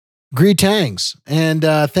Greetings, and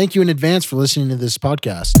thank you in advance for listening to this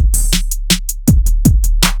podcast.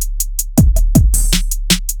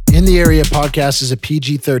 In the Area podcast is a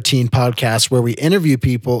PG-13 podcast where we interview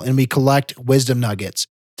people and we collect wisdom nuggets.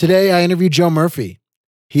 Today, I interviewed Joe Murphy.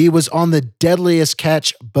 He was on the Deadliest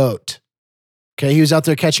catch boat. Okay, he was out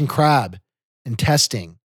there catching crab and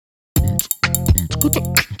testing.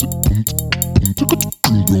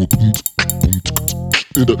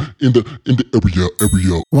 In the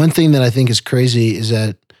area. One thing that I think is crazy is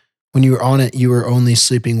that when you were on it, you were only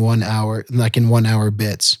sleeping 1 hour, like in 1 hour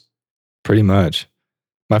bits. Pretty much.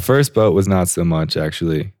 My first boat was not so much,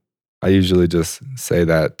 actually. I usually just say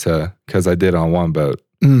that because I did on one boat.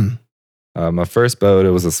 My first boat,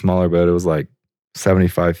 it was a smaller boat. It was like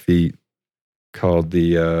 75 feet, called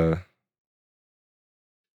the,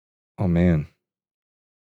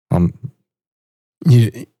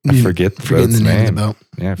 I forget the boat's name. Of the boat.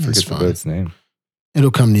 Yeah, I forget the boat's name.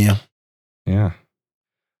 It'll come to you. Yeah.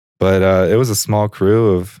 But it was a small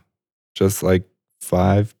crew of just like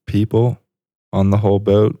 5 people on the whole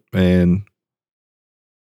boat. And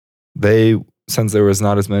since there was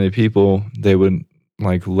not as many people, they would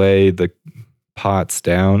like lay the pots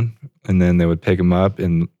down and then they would pick them up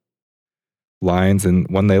in lines. And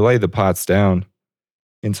when they lay the pots down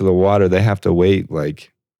into the water, they have to wait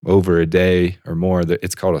like over a day or more.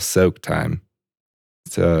 It's called a soak time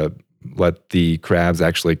to let the crabs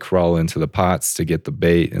actually crawl into the pots to get the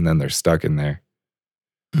bait, and then they're stuck in there.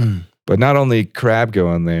 But not only crab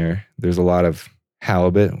go in there, there's a lot of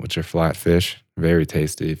halibut, which are flatfish, very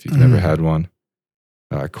tasty if you've never had one,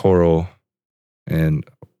 coral, and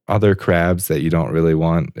other crabs that you don't really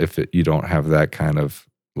want if you don't have that kind of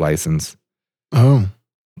license. Oh.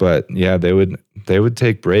 But yeah, they would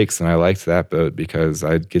take breaks, and I liked that boat because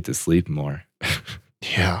I'd get to sleep more.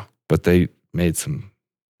 Yeah. But they made some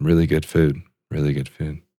really good food. Really good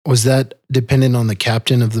food. Was that dependent on the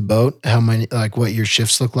captain of the boat? How many, like, what your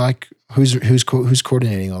shifts look like? Who's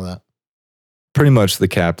coordinating all that? Pretty much the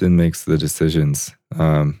captain makes the decisions.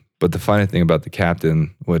 But the funny thing about the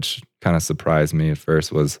captain, which kind of surprised me at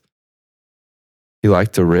first, was he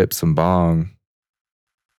liked to rip some bong.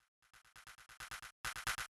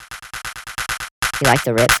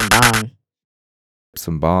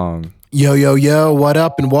 Some bong. Yo, what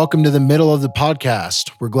up, and welcome to the middle of the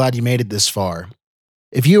podcast. We're glad you made it this far.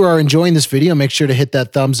 If you are enjoying this video, make sure to hit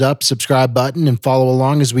that thumbs up, subscribe button, and follow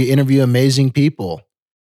along as we interview amazing people.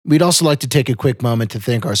 We'd also like to take a quick moment to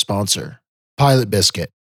thank our sponsor, Pilot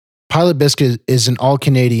Biscuit. Pilot Biscuit is an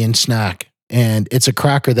all-Canadian snack, and it's a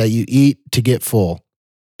cracker that you eat to get full.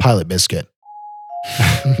 Pilot Biscuit.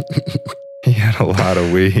 He had a lot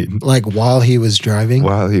of weed. Like while he was driving?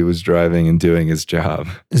 While he was driving and doing his job.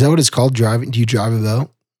 Is that what it's called, driving? Do you drive a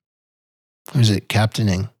boat? Or is it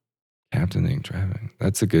captaining? Captaining, driving.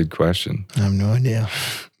 That's a good question. I have no idea.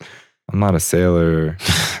 I'm not a sailor or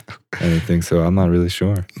anything, so I'm not really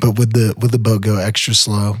sure. But would the boat go extra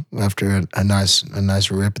slow after a nice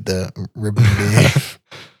rip at the beginning?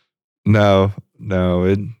 No,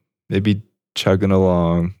 it'd be chugging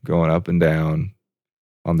along, going up and down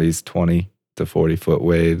on these 20 to 40 foot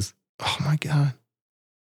waves. Oh my God.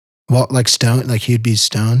 Well, like stoned, like he'd be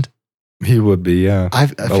stoned? He would be, yeah.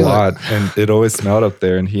 I a lot. And it always smelled up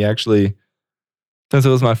there. And he actually, since it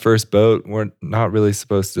was my first boat, we're not really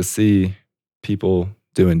supposed to see people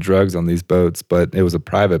doing drugs on these boats, but it was a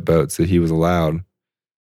private boat, so he was allowed.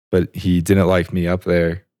 But he didn't like me up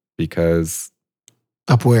there because...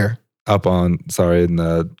 Up where? In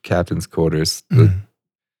the captain's quarters, the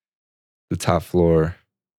top floor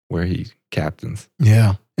where he captains.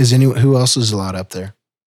 Yeah. Who else is allowed up there?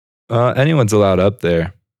 Anyone's allowed up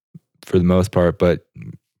there for the most part, but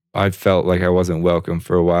I felt like I wasn't welcome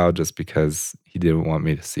for a while just because he didn't want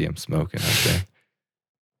me to see him smoking up there.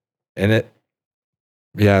 And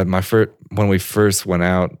when we first went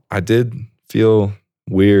out, I did feel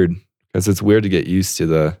weird because it's weird to get used to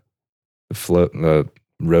the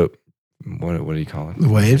rope. What do you call it? The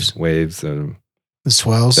waves? Waves. The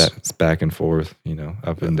swells? It's back and forth,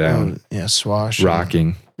 up and down. Yeah, swash.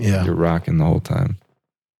 Rocking. Yeah. You're rocking the whole time.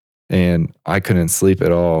 And I couldn't sleep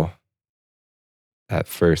at all that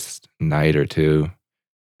first night or two.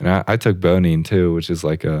 And I took Bonine too, which is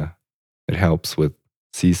like it helps with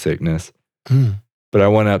seasickness. But I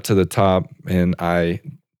went up to the top and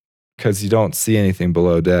because you don't see anything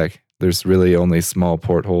below deck, there's really only small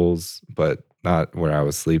portholes, but not where I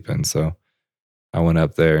was sleeping. So I went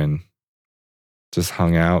up there and just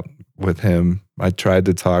hung out with him. I tried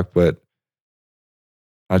to talk, but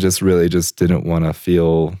I just really didn't want to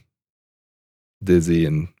feel dizzy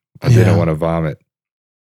and I didn't want to vomit.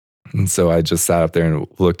 And so I just sat up there and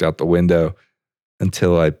looked out the window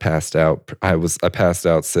until I passed out. I passed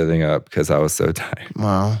out sitting up because I was so tired.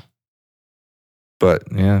 Wow. But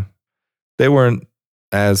yeah, they were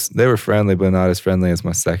friendly, but not as friendly as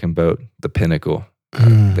my second boat, the Pinnacle.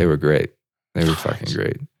 They were great. They were fucking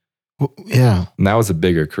great. Well, yeah. And that was a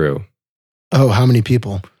bigger crew. Oh, how many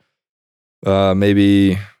people?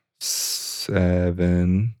 Maybe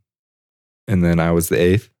 7. And then I was the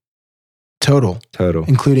 8th. Total.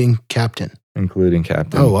 Including captain. Including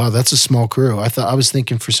captain. Oh, wow. That's a small crew. I was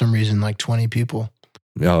thinking for some reason like 20 people.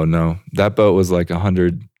 Oh, no. That boat was like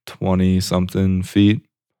 120 something feet.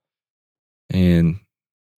 And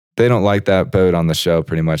they don't like that boat on the show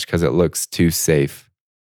pretty much because it looks too safe.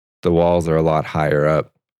 The walls are a lot higher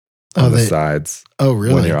up on the sides. Oh,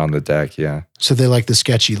 really? When you're on the deck, yeah. So they like the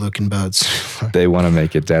sketchy looking boats. They want to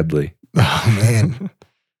make it deadly. Oh, man.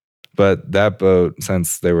 But that boat,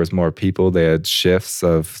 since there was more people, they had shifts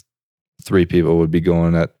of 3 people would be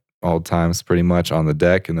going at all times pretty much on the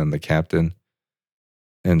deck, and then the captain.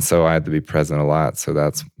 And so I had to be present a lot. So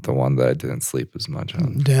that's the one that I didn't sleep as much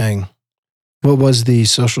on. Dang. What was the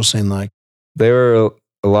social scene like? They were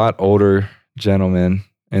a lot older gentlemen,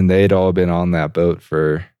 and they'd all been on that boat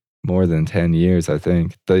for more than 10 years, I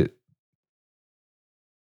think. The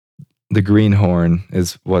greenhorn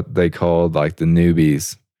is what they called like the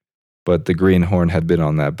newbies. But the greenhorn had been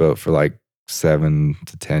on that boat for like 7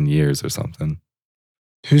 to 10 years or something.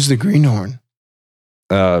 Who's the greenhorn?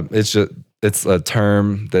 It's a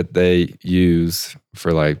term that they use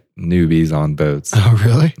for like newbies on boats. Oh,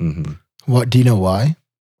 really? Mm-hmm. What, do you know why?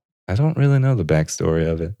 I don't really know the backstory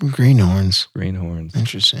of it. Greenhorns. Interesting.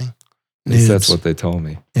 Interesting. At least that's what they told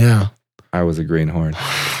me. Yeah. I was a greenhorn.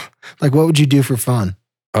 Like, what would you do for fun?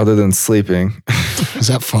 Other than sleeping. Is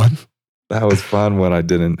that fun? That was fun when I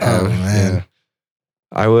didn't have. Oh, man. Yeah.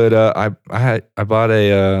 I would. I bought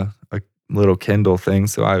a little Kindle thing,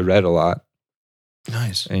 so I read a lot.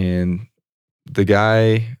 Nice. And the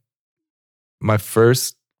guy, my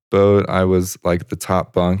first boat, I was like the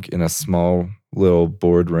top bunk in a small little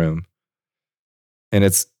boardroom, and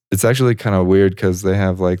it's actually kind of weird because they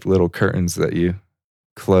have like little curtains that you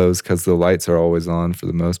close because the lights are always on for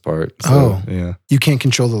the most part. So, yeah. You can't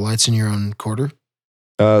control the lights in your own quarter?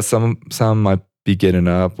 Some might be getting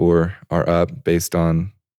up or are up based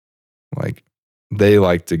on like they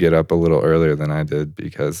like to get up a little earlier than I did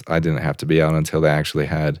because I didn't have to be out until they actually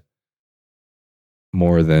had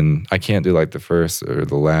more than I can't do like the first or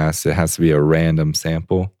the last. It has to be a random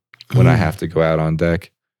sample when I have to go out on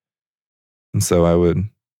deck. And so I would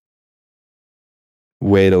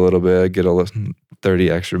wait a little bit, get 30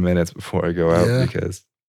 extra minutes before I go out because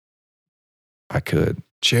I could.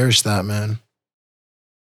 Cherish that, man.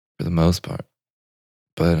 For the most part.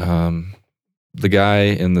 But the guy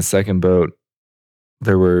in the second boat,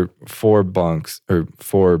 there were 4 bunks or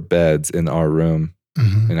 4 beds in our room.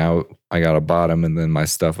 Mm-hmm. And I got a bottom and then my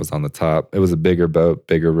stuff was on the top. It was a bigger boat,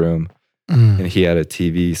 bigger room. And he had a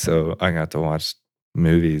TV, so I got to watch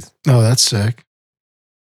movies. Oh, that's sick.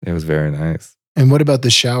 It was very nice. And what about the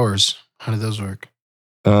showers? How did those work?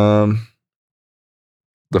 The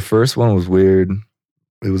first one was weird.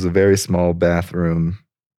 It was a very small bathroom.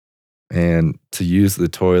 And to use the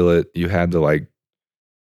toilet, you had to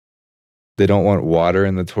they don't want water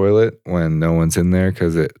in the toilet when no one's in there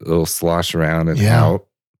because it'll slosh around and out.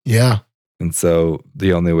 Yeah. And so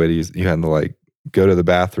the only way to use, you had to go to the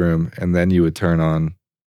bathroom and then you would turn on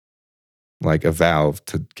like a valve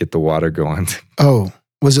to get the water going. Oh,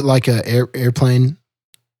 was it like a airplane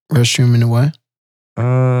restroom in a way?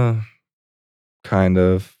 Kind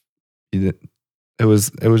of. It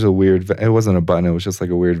was a weird, it wasn't a button. It was just like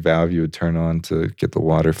a weird valve you would turn on to get the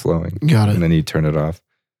water flowing. Got it. And then you turn it off.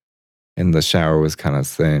 And the shower was kind of the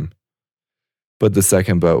same. But the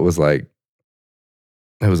second boat was it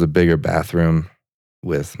was a bigger bathroom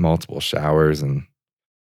with multiple showers. And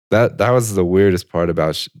that was the weirdest part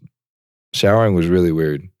about showering was really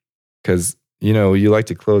weird. Because, you like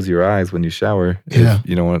to close your eyes when you shower. If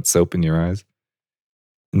you don't want soap in your eyes.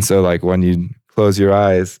 And so when you close your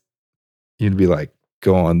eyes, you'd be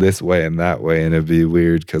going this way and that way, and it'd be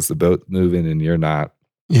weird because the boat's moving and you're not.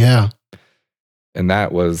 Yeah. And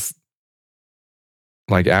that was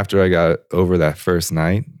after I got over that first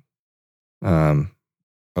night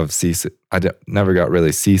of seasick. Never got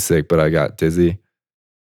really seasick, but I got dizzy.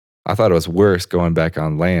 I thought it was worse going back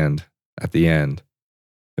on land at the end.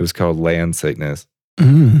 It was called land sickness.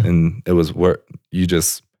 And it was where you're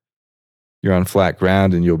on flat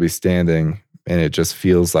ground and you'll be standing and it just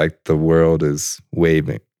feels like the world is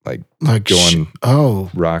waving, going,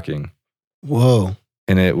 rocking. Whoa.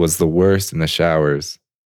 And it was the worst in the showers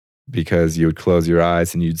because you would close your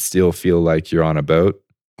eyes and you'd still feel like you're on a boat.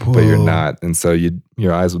 but you're Whoa. not. And so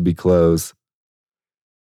your eyes would be closed.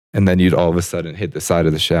 And then you'd all of a sudden hit the side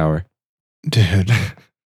of the shower. Dude.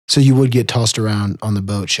 So you would get tossed around on the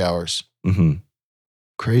boat showers. Mm-hmm.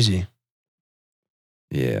 Crazy.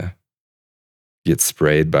 Yeah. Get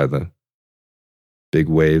sprayed by the big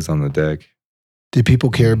waves on the deck. Did people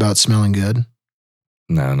care about smelling good?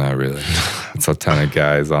 No, not really. It's a ton of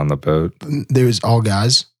guys on the boat. There was all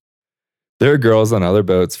guys? There are girls on other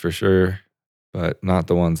boats for sure, but not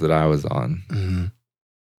the ones that I was on. Mm-hmm.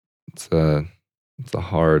 It's a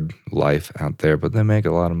hard life out there, but they make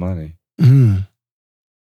a lot of money. Mm-hmm.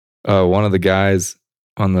 One of the guys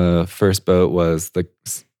on the first boat was the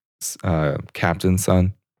captain's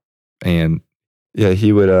son. And yeah,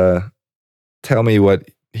 he would tell me what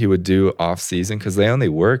he would do off season because they only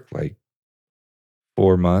work like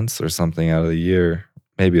 4 months or something out of the year,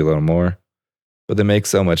 maybe a little more. But they make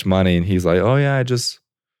so much money. And he's like, oh yeah, I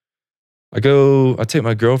take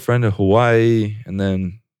my girlfriend to Hawaii and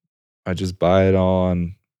then I just buy it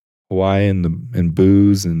on Hawaii and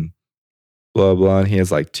booze and blah, blah. And he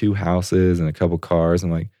has like 2 houses and a couple cars.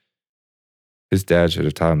 I'm like, his dad should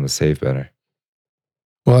have taught him to save better.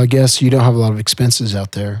 Well, I guess you don't have a lot of expenses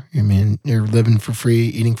out there. I mean, you're living for free,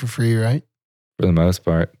 eating for free, right? For the most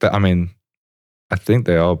part. I mean, I think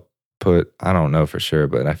they all I don't know for sure,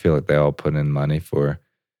 but I feel like they all put in money for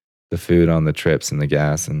the food on the trips and the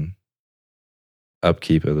gas and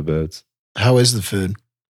upkeep of the boats. How is the food?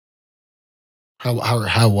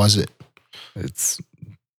 How was it?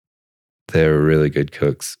 They're really good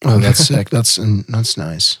cooks. Oh, that's sick. That's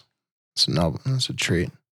nice. That's a treat.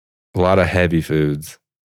 A lot of heavy foods,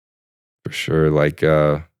 for sure. Like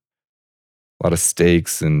a lot of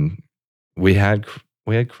steaks, and we had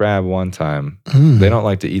crab one time. They don't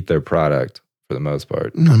like to eat their product for the most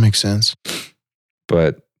part. That makes sense.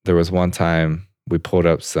 But there was one time we pulled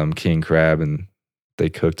up some king crab and they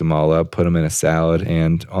cooked them all up, put them in a salad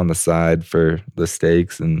and on the side for the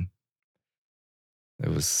steaks, and it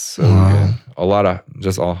was so good. A lot of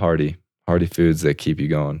just all hearty foods that keep you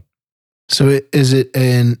going. So is it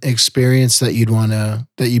an experience that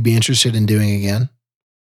you'd be interested in doing again?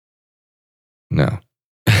 No.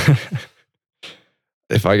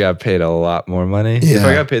 If I got paid a lot more money, if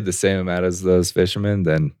I got paid the same amount as those fishermen,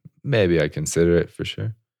 then maybe I'd consider it for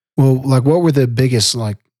sure. Well, like what were the biggest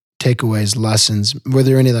like takeaways, lessons? Were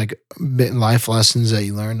there any like life lessons that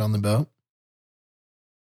you learned on the boat?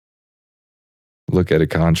 Look at a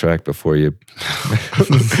contract before you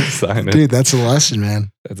sign it. Dude, that's a lesson,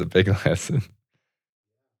 man. That's a big lesson.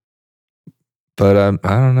 But I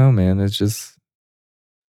don't know, man. It's just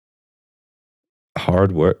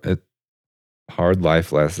hard work, hard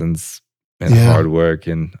life lessons and hard work.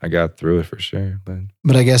 And I got through it for sure.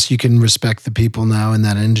 But I guess you can respect the people now in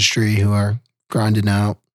that industry who are grinding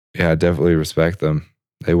out. Yeah, I definitely respect them.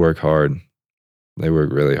 They work hard. They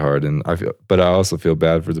work really hard. And but I also feel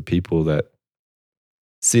bad for the people that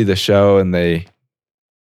see the show and they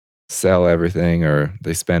sell everything or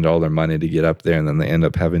they spend all their money to get up there and then they end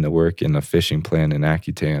up having to work in a fishing plant in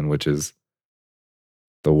Akutan, which is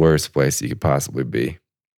the worst place you could possibly be.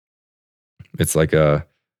 It's like a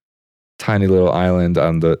tiny little island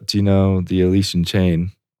on do you know the Aleutian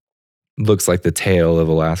chain? Looks like the tail of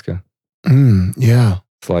Alaska. Yeah.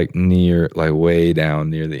 It's like way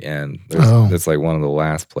down near the end. It's like one of the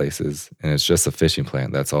last places and it's just a fishing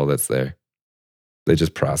plant. That's all that's there. They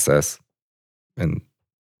just process and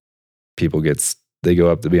people they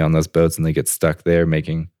go up to be on those boats and they get stuck there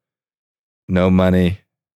making no money,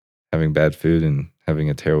 having bad food and having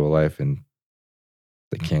a terrible life and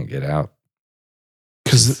they can't get out.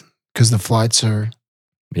 Because the flights are...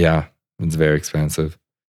 Yeah, it's very expensive.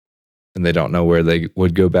 And they don't know where they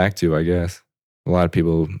would go back to, I guess. A lot of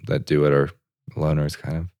people that do it are loners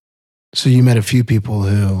kind of. So you met a few people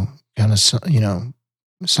who kind of,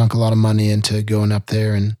 sunk a lot of money into going up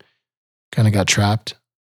there and kind of got trapped.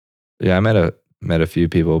 Yeah, I met a few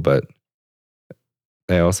people, but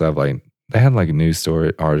they also have they had news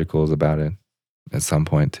story articles about it at some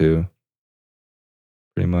point too.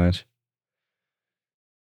 Pretty much.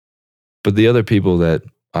 But the other people that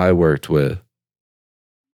I worked with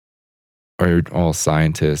are all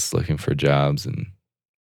scientists looking for jobs, and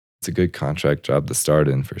it's a good contract job to start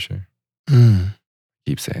in for sure.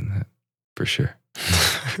 Keep saying that. For sure.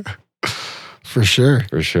 For sure.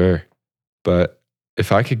 For sure. But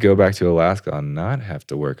if I could go back to Alaska and not have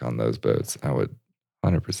to work on those boats, I would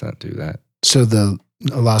 100% do that. So the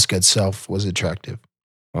Alaska itself was attractive.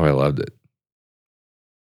 Oh, I loved it.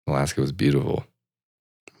 Alaska was beautiful.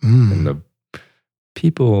 And the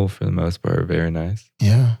people, for the most part, are very nice.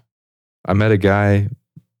 Yeah. I met a guy,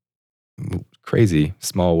 crazy,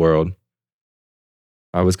 small world.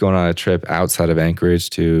 I was going on a trip outside of Anchorage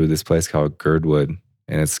to this place called Girdwood,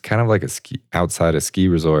 and it's kind of like outside a ski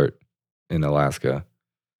resort in Alaska.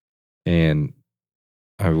 And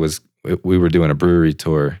we were doing a brewery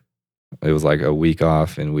tour. It was like a week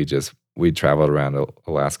off, and we traveled around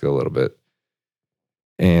Alaska a little bit,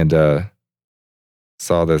 and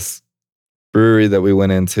saw this brewery that we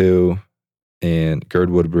went into, and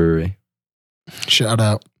Girdwood Brewery. Shout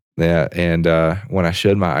out. Yeah, and when I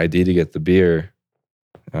showed my ID to get the beer,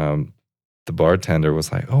 the bartender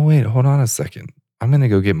was like, "Oh wait, hold on a second. I'm gonna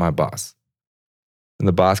go get my boss." And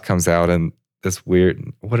the boss comes out in this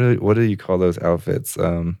weird, what do you call those outfits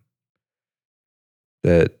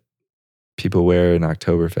that people wear in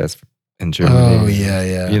Oktoberfest in Germany? Oh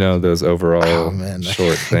yeah. You know, those overall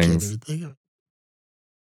short I can't things. even think of it.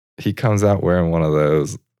 He comes out wearing one of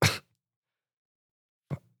those.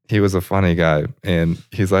 He was a funny guy, and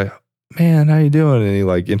he's like, "Man, how you doing?" And he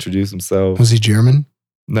like introduced himself. Was he German?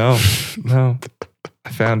 No.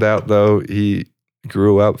 I found out though he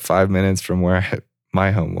grew up 5 minutes from where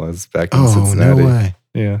my home was back in Cincinnati. No way.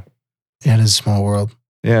 Yeah. Yeah, it is a small world.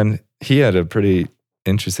 Yeah, and he had a pretty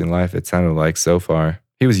interesting life, it sounded like, so far.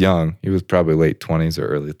 He was young. He was probably late 20s or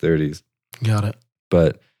early 30s. Got it.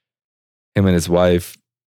 But him and his wife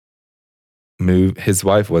moved. His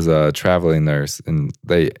wife was a traveling nurse, and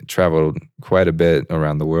they traveled quite a bit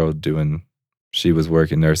around the world she was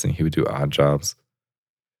working nursing. He would do odd jobs.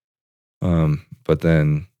 But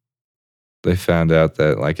then they found out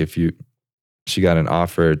that like she got an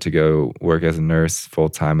offer to go work as a nurse full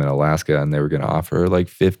time in Alaska, and they were going to offer her like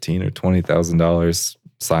 $15,000 or $20,000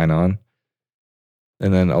 sign on.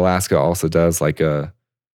 And then Alaska also does like I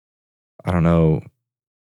don't know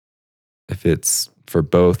if it's for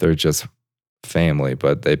both or just family,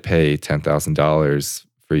 but they pay $10,000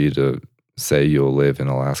 for you to say you'll live in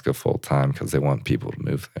Alaska full time because they want people to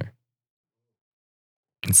move there.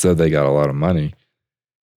 And so they got a lot of money,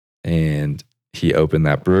 and he opened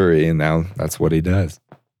that brewery, and now that's what he does.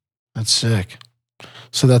 That's sick.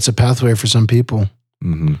 So that's a pathway for some people.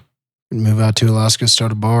 Mm-hmm. Move out to Alaska,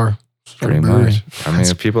 start a bar. Pretty much. I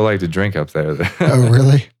mean, people like to drink up there. Oh,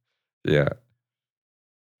 really? Yeah.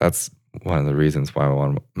 That's one of the reasons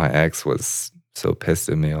why my ex was so pissed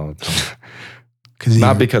at me all the time.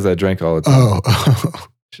 Not because I drank all the time. Oh.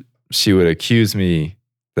 She would accuse me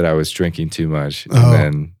that I was drinking too much, and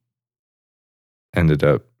then ended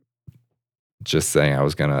up just saying I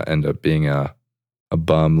was going to end up being a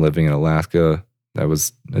bum living in Alaska that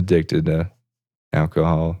was addicted to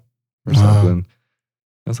alcohol or something.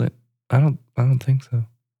 I was like, I don't think so.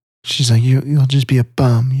 She's like, you'll just be a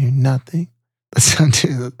bum. You're nothing. That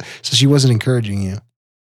sounded. So she wasn't encouraging you.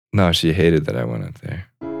 No, she hated that I went up there.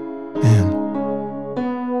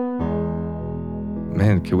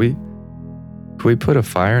 Man, can we put a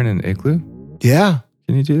fire in an igloo? Yeah.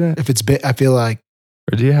 Can you do that? If it's I feel like.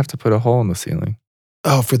 Or do you have to put a hole in the ceiling?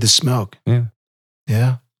 Oh, for the smoke. Yeah.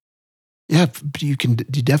 Yeah. Yeah, but you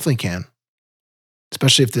definitely can.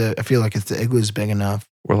 Especially I feel like if the igloo is big enough.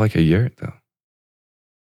 Or like a yurt, though.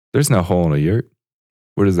 There's no hole in a yurt.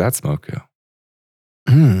 Where does that smoke go?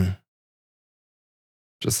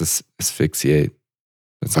 Just asphyxiate.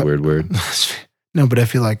 That's a weird word. No, but I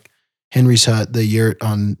feel like Henry's hut, the yurt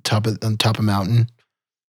on top of mountain,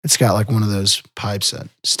 it's got like one of those pipes that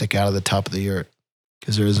stick out of the top of the yurt.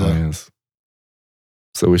 Because there is yes.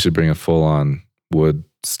 So we should bring a full-on wood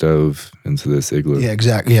stove into this igloo. Yeah,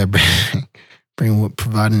 exactly. Yeah,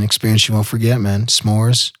 provide an experience you won't forget, man.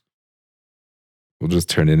 S'mores. We'll just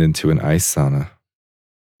turn it into an ice sauna.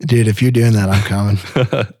 Dude, if you're doing that, I'm coming.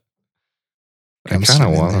 I kind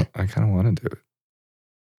of want to do it.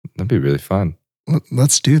 That'd be really fun.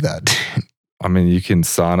 Let's do that. I mean, you can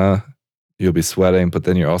sauna, you'll be sweating, but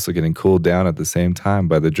then you're also getting cooled down at the same time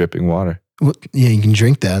by the dripping water. Well, yeah, you can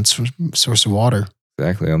drink that. It's a source of water.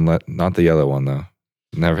 Exactly. Not the yellow one, though.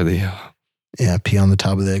 Never the yellow. Yeah, pee on the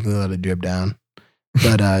top of the igloo, let it drip down.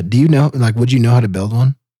 But do you know, would you know how to build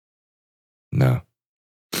one? No.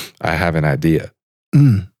 I have an idea.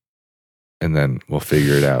 And then we'll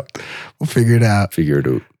figure it out. Figure it out.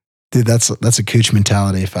 Dude, that's a cooch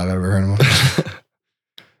mentality if I've ever heard of one.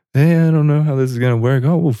 Hey, I don't know how this is going to work.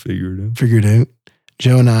 Oh, we'll figure it out.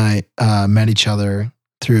 Joe and I met each other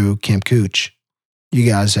through Camp Cooch. You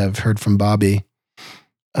guys have heard from Bobby.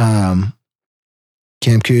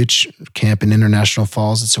 Camp Cooch, camp in International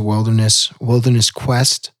Falls. It's a wilderness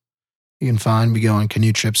quest you can find. We go on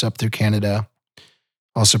canoe trips up through Canada.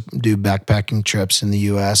 Also do backpacking trips in the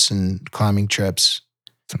U.S. and climbing trips.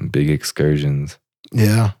 Some big excursions.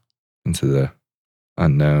 Yeah. Into the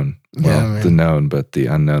unknown. Well, the known, but the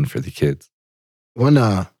unknown for the kids. One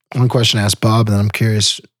question I asked Bob, and I'm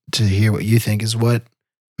curious to hear what you think, is what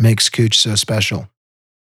makes Cooch so special?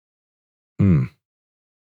 Hmm.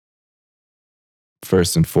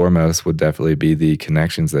 First and foremost would definitely be the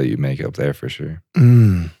connections that you make up there for sure.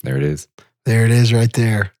 There it is. There it is right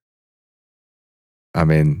there. I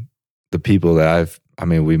mean, the people that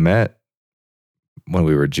we met when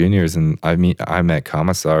we were juniors, and I met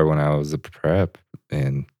Commissar when I was a prep,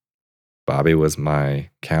 and Bobby was my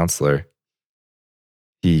counselor.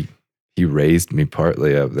 He raised me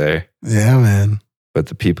partly up there. Yeah, man. But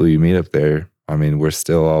the people you meet up there, I mean, we're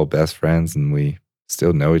still all best friends and we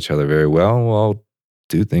still know each other very well. We'll all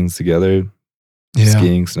do things together. Yeah.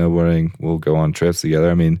 Skiing, snowboarding, we'll go on trips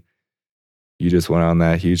together. I mean, you just went on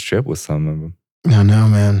that huge trip with some of them. I know,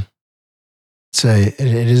 man. It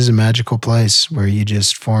is a magical place where you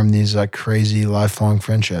just form these like crazy lifelong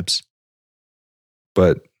friendships.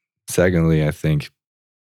 But secondly, I think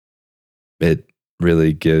it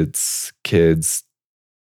really gets kids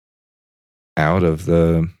out of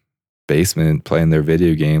the basement playing their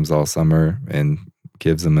video games all summer and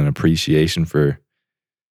gives them an appreciation for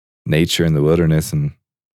nature and the wilderness. And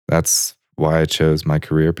that's why I chose my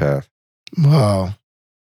career path. Wow.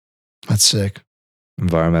 That's sick.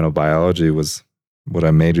 Environmental biology was what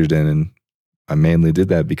I majored in, and I mainly did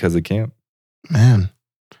that because of camp. Man,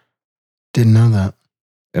 didn't know that.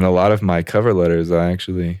 In a lot of my cover letters, I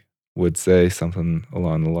actually would say something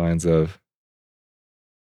along the lines of,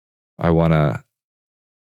 I want to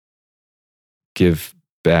give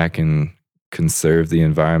back and conserve the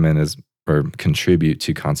environment or contribute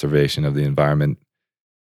to conservation of the environment,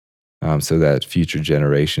 so that future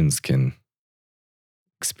generations can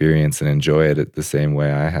experience and enjoy it the same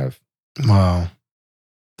way I have. Wow.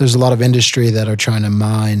 There's a lot of industry that are trying to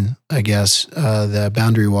mine, I guess, the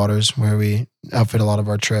boundary waters where we outfit a lot of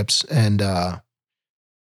our trips. And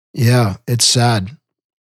yeah, it's sad.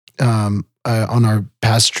 On our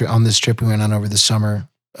past trip, on this trip we went on over the summer,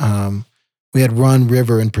 we had Run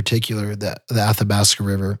River in particular, the Athabasca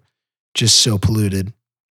River, just so polluted.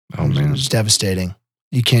 Oh, man. It's devastating.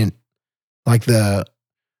 You can't,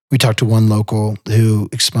 we talked to one local who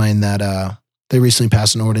explained that they recently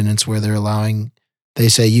passed an ordinance where they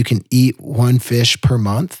say you can eat one fish per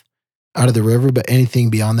month out of the river, but anything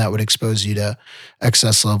beyond that would expose you to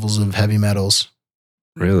excess levels of heavy metals.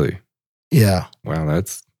 Really? Yeah. Wow,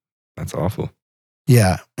 that's awful.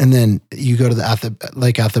 Yeah. And then you go to the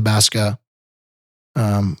Lake Athabasca,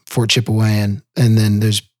 Fort Chipewyan, and then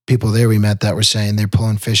there's people there we met that were saying they're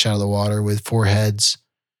pulling fish out of the water with 4 heads.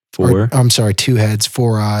 I'm sorry, 2 heads,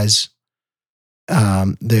 4 eyes.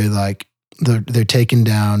 They're taking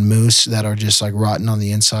down moose that are just like rotten on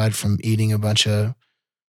the inside from eating a bunch of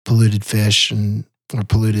polluted fish or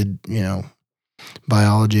polluted,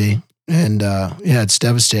 biology. And yeah, it's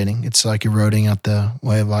devastating. It's like eroding out the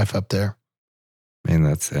way of life up there. Man,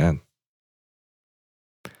 that's sad.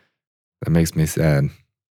 That makes me sad.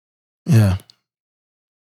 Yeah.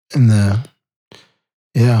 And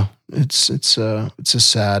it's a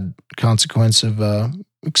sad consequence of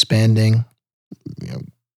expanding,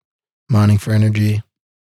 mining for energy.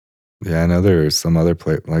 Yeah, I know there's some other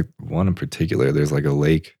place, like one in particular. There's like a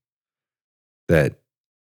lake that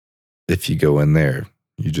if you go in there,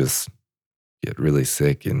 you just get really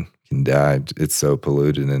sick and can die. It's so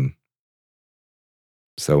polluted and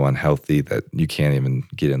so unhealthy that you can't even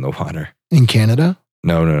get in the water. In Canada?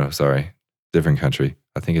 No, sorry. Different country.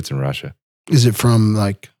 I think it's in Russia. Is it from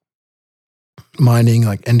like mining,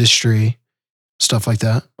 like industry, stuff like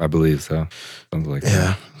that? I believe so. Something like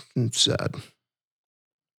that. Yeah, it's sad.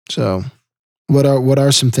 So what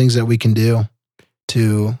are some things that we can do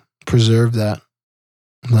to preserve that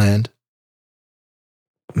land?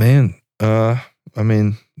 Man, I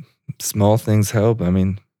mean, small things help. I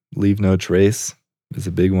mean, leave no trace is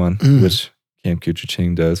a big one, which Camp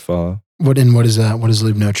Kuching does follow. What is that? What does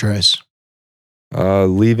leave no trace?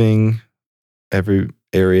 Leaving every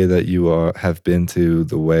area that you have been to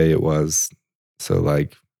the way it was. So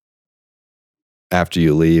like after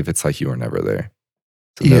you leave, it's like you were never there.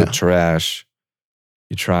 So no trash.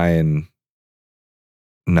 You try and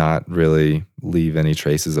not really leave any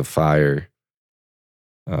traces of fire.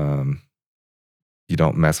 You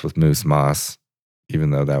don't mess with moose moss,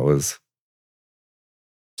 even though that was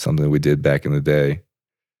something we did back in the day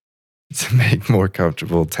to make more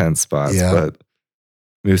comfortable tent spots. Yeah. But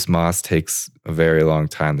moose moss takes a very long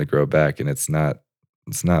time to grow back, and it's not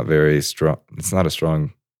very strong. It's not a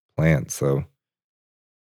strong plant, so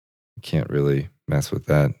you can't really mess with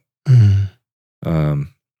that.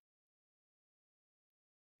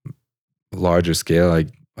 Larger scale, I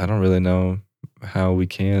don't really know how we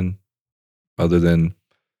can, other than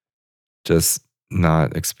just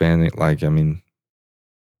not expanding. Like, I mean,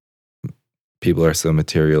 people are so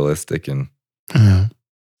materialistic and Yeah.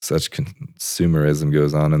 such consumerism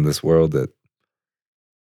goes on in this world that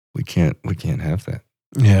we can't have that.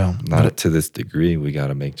 Yeah. Not to this degree. We got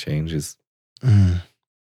to make changes.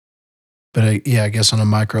 But I guess on a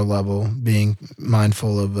micro level, being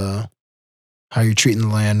mindful of how you're treating the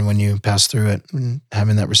land when you pass through it, and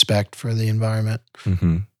having that respect for the environment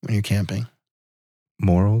when you're camping.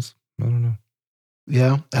 Morals? I don't know.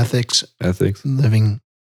 Yeah, ethics, living.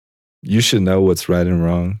 You should know what's right and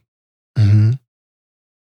wrong. Mm-hmm.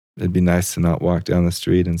 It'd be nice to not walk down the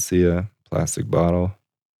street and see a plastic bottle.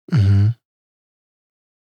 Mm-hmm.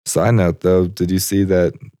 Side note, though, did you see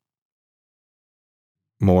that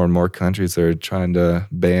more and more countries are trying to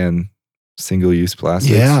ban single-use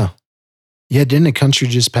plastics? Yeah. Didn't a country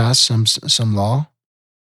just pass some law?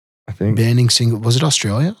 I think banning was it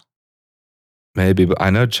Australia? Maybe, but I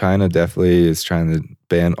know China definitely is trying to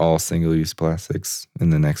ban all single-use plastics in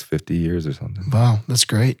the next 50 years or something. Wow, that's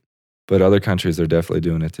great. But other countries are definitely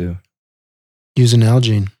doing it too. Use an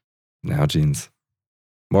Nalgene. Nalgene's.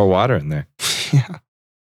 More water in there. Yeah.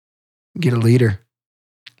 Get a liter.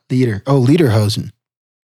 Oh, lederhosen.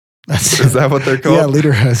 Is that what they're called? Yeah,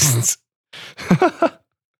 lederhosens.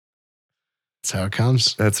 That's how it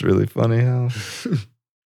comes. That's really funny how.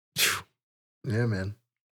 Yeah, man.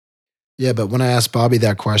 Yeah, but when I asked Bobby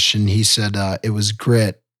that question, he said it was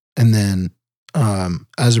grit. And then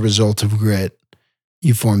as a result of grit,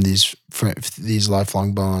 you form these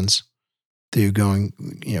lifelong bonds through going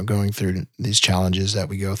through these challenges that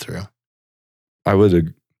we go through. I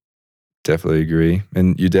would definitely agree.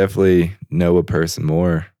 And you definitely know a person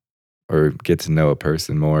more or get to know a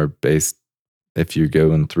person more based if you're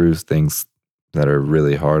going through things that are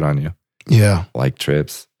really hard on you. Yeah. Like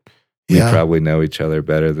trips. We probably know each other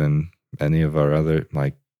better than any of our other,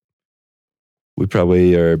 we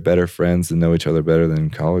probably are better friends and know each other better than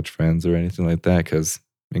college friends or anything like that. Because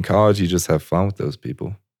in college, you just have fun with those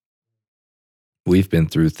people. We've been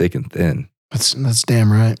through thick and thin. That's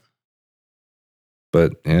damn right.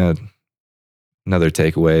 But yeah, another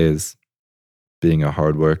takeaway is being a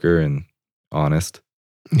hard worker and honest.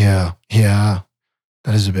 Yeah. That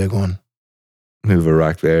is a big one. Move a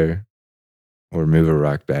rock there or move a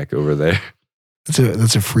rock back over there.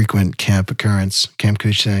 That's a frequent camp occurrence, Camp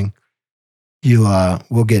Cooch thing.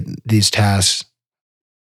 We'll get these tasks,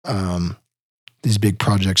 these big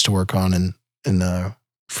projects to work on, and the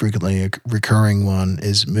frequently recurring one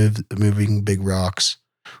is moving big rocks,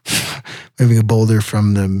 moving a boulder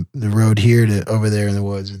from the road here to over there in the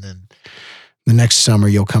woods, and then the next summer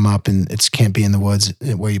you'll come up and it can't be in the woods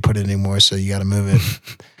where you put it anymore, so you got to move it.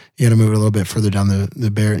 You got to move it a little bit further down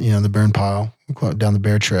the bear, the burn pile, down the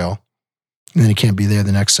bear trail, and then it can't be there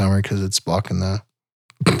the next summer because it's blocking the.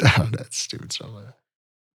 That's stupid stuff.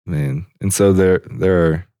 Man, and so there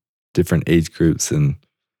are different age groups, and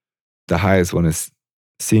the highest one is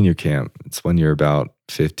senior camp. It's when you're about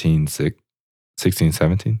 15, 16,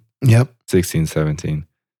 17. Yep. 16, 17.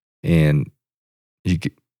 And you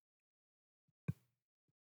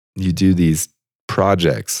do these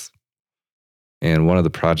projects. And one of the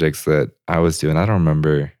projects that I was doing, I don't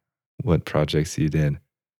remember what projects you did,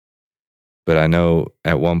 but I know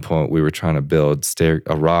at one point we were trying to build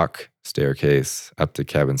a rock staircase up to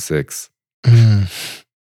cabin 6.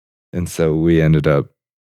 And so we ended up,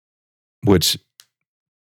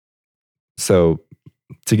 so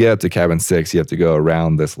to get up to cabin 6, you have to go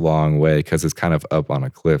around this long way because it's kind of up on a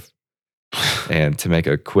cliff. And to make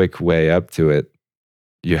a quick way up to it,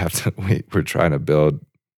 we're trying to build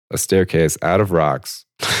a staircase out of rocks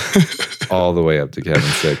all the way up to cabin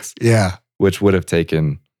 6. Yeah. Which would have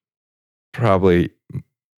taken probably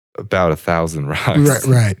about 1,000 rocks.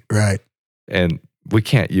 Right. And we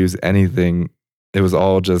can't use anything. It was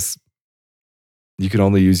all just, you could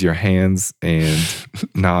only use your hands and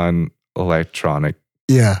non-electronic.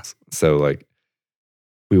 Yeah. So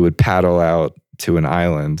we would paddle out to an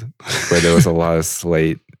island where there was a lot of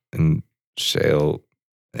slate and shale,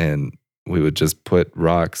 and we would just put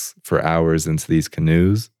rocks for hours into these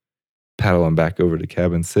canoes, paddle them back over to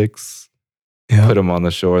cabin 6, put them on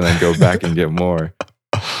the shore, and then go back and get more.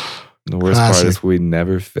 The worst part is we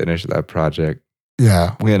never finished that project.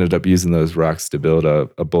 Yeah. We ended up using those rocks to build a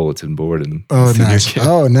bulletin board. Nice.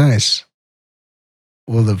 Oh, nice.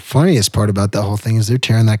 Well, the funniest part about that whole thing is they're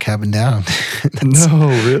tearing that cabin down. No,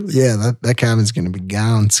 really? Yeah, that cabin's going to be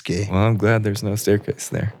gone ski. Well, I'm glad there's no staircase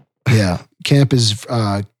there. Yeah. Camp is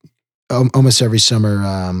almost every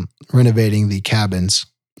summer renovating the cabins.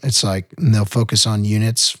 It's and they'll focus on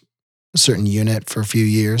units, a certain unit for a few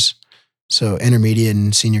years. So intermediate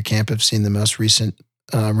and senior camp have seen the most recent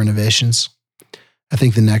renovations. I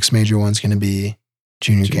think the next major one's going to be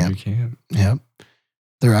Junior camp. Yep.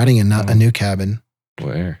 They're adding a new cabin.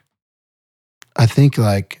 Where? I think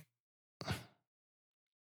like,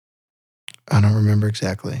 I don't remember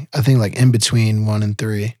exactly. I think like in between 1 and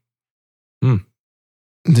 3. They're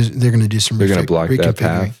going to do some They're going to block that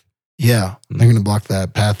path? Yeah. They're going to block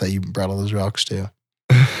that path that you brought all those rocks to.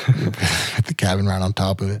 With the cabin right on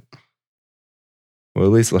top of it. Well,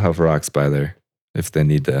 at least they'll have rocks by there if they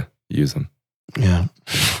need to use them. Yeah.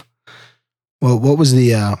 Well, what was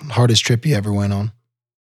the hardest trip you ever went on?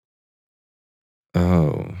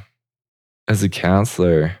 Oh, as a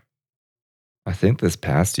counselor, I think this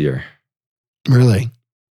past year. Really?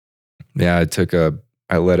 Yeah,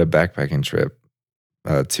 I led a backpacking trip,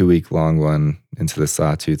 a 2-week long one into the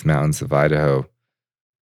Sawtooth Mountains of Idaho.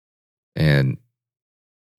 And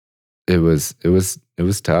it was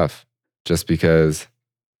tough just because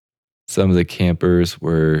some of the campers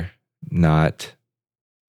were not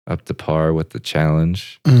up to par with the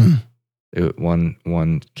challenge.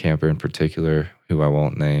 One camper in particular, who I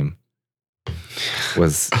won't name,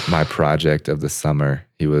 was my project of the summer.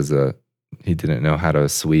 He didn't know how to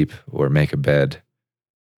sweep or make a bed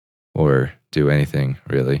or do anything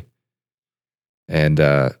really. And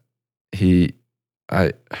I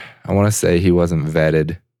want to say he wasn't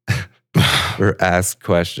vetted or asked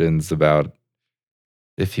questions about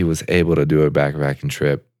if he was able to do a backpacking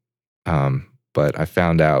trip. But I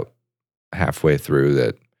found out halfway through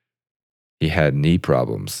that he had knee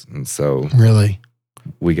problems. And so really,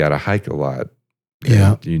 we got to hike a lot.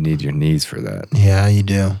 Yeah. You need your knees for that. Yeah, you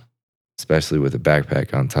do. Especially with a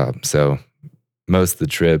backpack on top. So most of the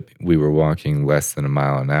trip, we were walking less than a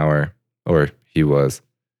mile an hour, or he was.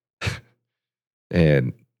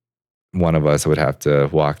 And one of us would have to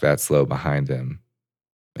walk that slow behind him.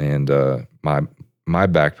 And my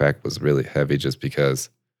backpack was really heavy just because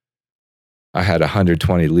I had a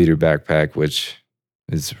 120-liter backpack, which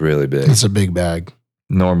is really big. It's a big bag.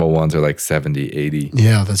 Normal ones are like 70, 80.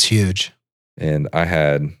 Yeah, that's huge. And I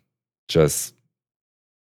had just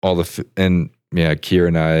all the, Kier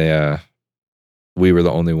and I, we were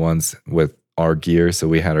the only ones with our gear. So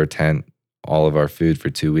we had our tent, all of our food for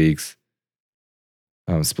 2 weeks,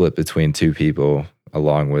 split between 2 people,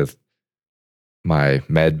 along with my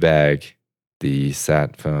med bag, the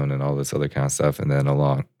sat phone, and all this other kind of stuff. And then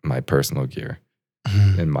along my personal gear.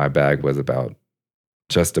 And my bag was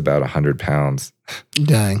just about 100 pounds.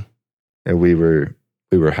 Dang. And we were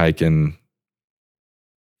hiking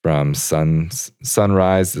from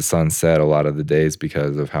sunrise to sunset a lot of the days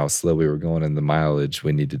because of how slow we were going and the mileage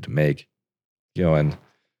we needed to make. And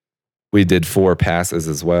we did 4 passes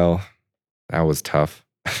as well. That was tough.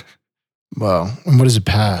 Wow. And what is a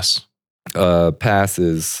pass? Pass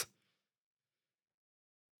is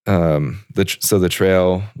the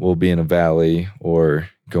trail will be in a valley or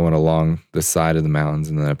going along the side of the mountains,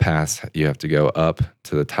 and then a pass, you have to go up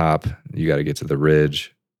to the top. You got to get to the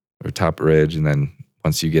ridge or top ridge, and then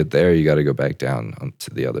once you get there, you got to go back down to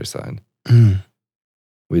the other side.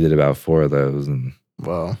 We did about 4 of those, and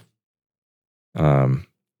wow.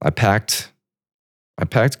 I packed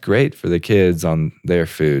great for the kids on their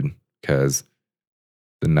food because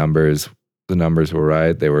the numbers were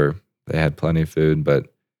right. They had plenty of food, but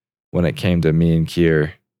when it came to me and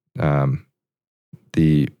Kier,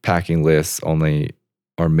 the packing lists only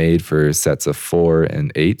are made for sets of 4 and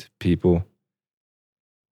 8 people.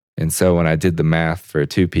 And so when I did the math for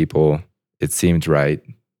 2 people, it seemed right.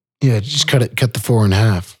 Yeah, just cut the 4 in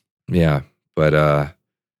half. Yeah, but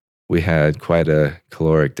we had quite a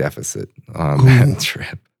caloric deficit on that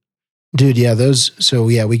trip. Dude, yeah,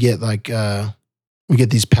 we get we get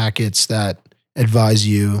these packets that advise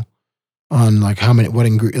you on like how many,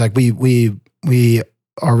 like we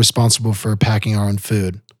are responsible for packing our own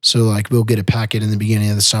food. So like we'll get a packet in the beginning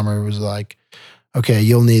of the summer. It was like, okay,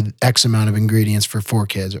 you'll need X amount of ingredients for 4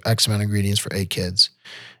 kids or X amount of ingredients for 8 kids.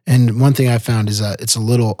 And one thing I found is that it's a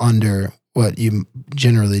little under what you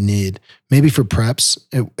generally need. Maybe for preps,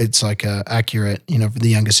 it's like accurate, for the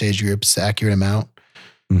youngest age group, it's the accurate amount.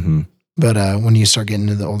 Mm-hmm. But when you start getting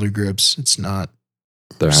into the older groups, it's not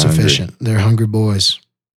They're sufficient. Hungry. They're hungry boys.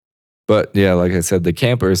 But yeah, like I said, the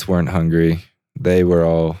campers weren't hungry. They were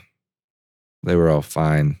all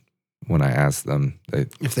fine when I asked them.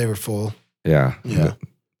 If they were full. Yeah. Yeah.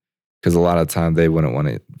 Because a lot of time they wouldn't want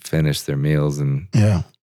to finish their meals. And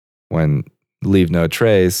when leave no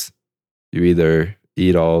trace, you either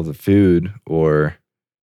eat all the food or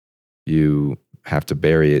you have to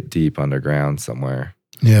bury it deep underground somewhere.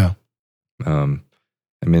 Yeah.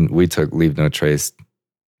 We took leave no trace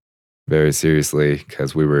very seriously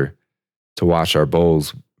because to wash our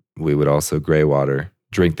bowls, we would also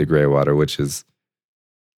drink the gray water, which is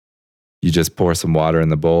You just pour some water in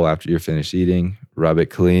the bowl after you're finished eating, rub it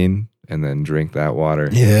clean, and then drink that water.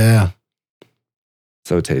 Yeah.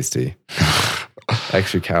 So tasty.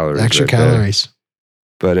 Extra calories. Extra right there. calories.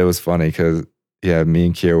 But it was funny because, yeah, me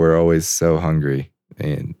and Kier were always so hungry.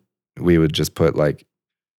 And we would just put like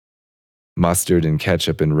mustard and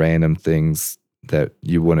ketchup and random things that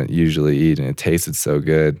you wouldn't usually eat. And it tasted so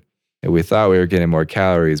good. And we thought we were getting more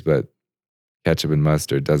calories, but ketchup and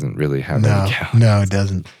mustard doesn't really have any calories. No, it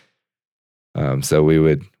doesn't. So we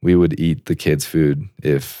would eat the kids' food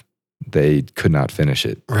if they could not finish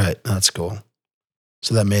it. Right. That's cool.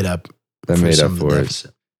 So that made up. That made up some of for the it.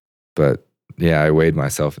 deficit. But yeah, I weighed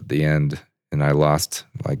myself at the end and I lost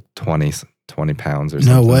like 20 pounds or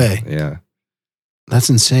something. No way. Yeah. That's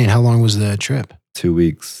insane. How long was the trip? 2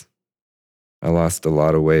 weeks. I lost a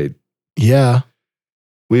lot of weight. Yeah.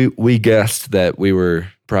 We guessed that we were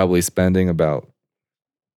probably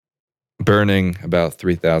burning about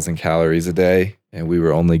 3,000 calories a day, and we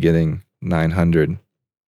were only getting 900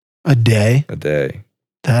 A day? a day.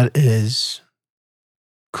 That is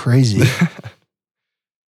crazy.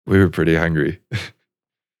 We were pretty hungry.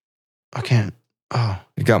 I can't. Oh.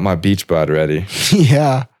 I got my beach bod ready.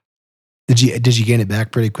 Yeah. Did you gain it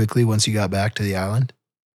back pretty quickly once you got back to the island?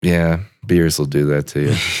 Yeah, beers will do that to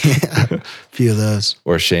you. Yeah. A few of those.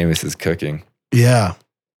 Or Seamus is cooking. Yeah.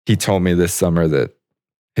 He told me this summer that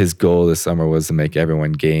his goal this summer was to make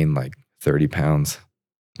everyone gain like 30 pounds.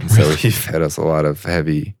 And so Really? he fed us a lot of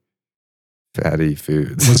heavy, fatty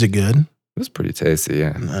foods. Was it good? It was pretty tasty,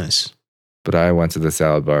 yeah. Nice. But I went to the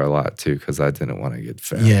salad bar a lot too because I didn't want to get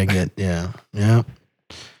fat. Yeah.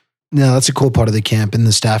 No, that's a cool part of the camp. In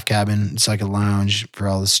the staff cabin, it's like a lounge for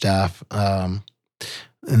all the staff.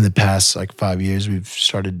 In the past like 5 years, we've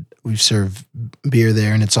served beer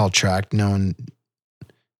there, and it's all tracked. I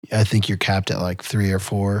think you're capped at like 3 or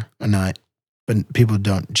 4 a night, but people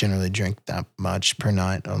don't generally drink that much per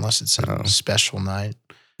night unless it's a special night.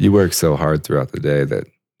 You work so hard throughout the day that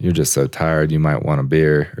you're just so tired. You might want a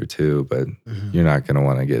beer or two, but you're not going to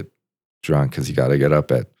want to get drunk because you got to get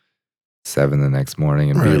up at 7 the next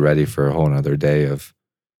morning and be ready for a whole nother day of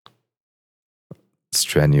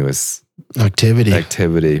strenuous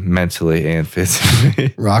activity, mentally and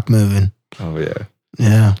physically. Rock moving. Oh yeah.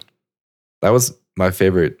 Yeah. That was my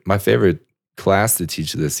favorite class to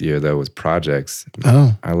teach this year though was projects.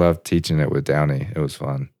 Oh. I loved teaching it with Downey. It was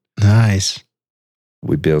fun. Nice.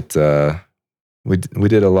 We built we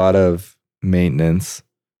did a lot of maintenance,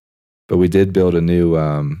 but we did build a new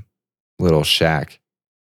little shack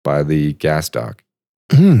by the gas dock.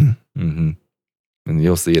 Mm-hmm. And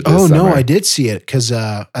you'll see it this summer. No, I did see it because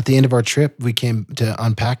at the end of our trip, we came to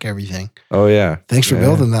unpack everything. Oh, yeah. Thanks for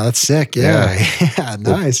building that. That's sick. Yeah.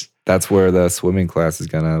 Nice. That's where the swimming class is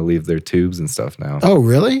going to leave their tubes and stuff now. Oh,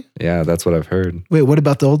 really? Yeah, that's what I've heard. Wait, what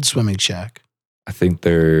about the old swimming shack? I think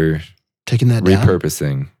they're taking that down?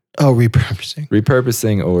 repurposing. Oh, repurposing.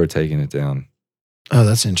 Repurposing or taking it down. Oh,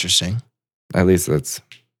 that's interesting. At least that's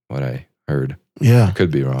what I heard. Yeah. I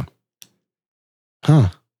could be wrong. Huh.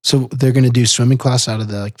 So they're going to do swimming class out of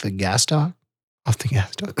the gas dock? Off the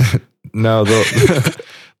gas dock? No,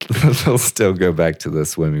 they'll still go back to the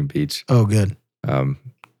swimming beach. Oh, good.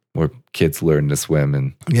 Where kids learn to swim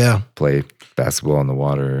and play basketball in the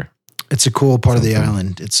water. It's a cool part of the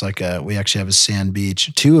island. It's like we actually have a sand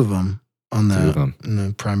beach, 2 of them on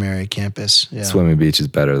the primary campus. Yeah. Swimming beach is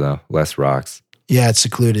better though, less rocks. Yeah, it's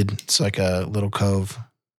secluded. It's like a little cove.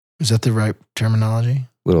 Is that the right terminology?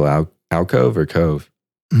 Little alcove or cove?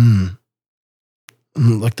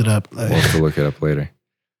 Looked it up. We'll have to look it up later.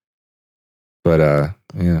 But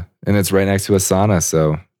yeah, and it's right next to a sauna,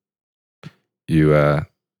 so you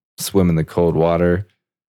swim in the cold water,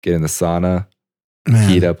 get in the sauna,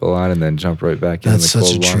 heat up a lot, and then jump right back in the cold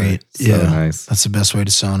water. That's such a treat. So nice. That's the best way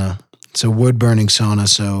to sauna. It's a wood burning sauna,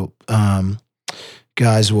 so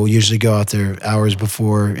guys will usually go out there hours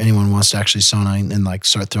before anyone wants to actually sauna and like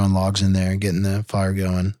start throwing logs in there and getting the fire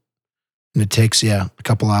going. And it takes, a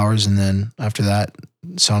couple hours. And then after that,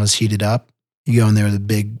 sauna's heated up. You go in there with a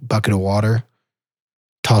big bucket of water,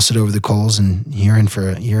 toss it over the coals, and you're in for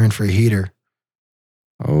a heater.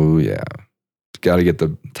 Oh, yeah. Got to get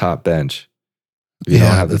the top bench. If you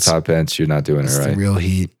don't have the top bench, you're not doing it right. The real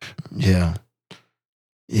heat. Yeah.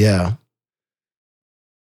 Yeah.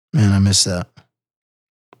 Man, I miss that.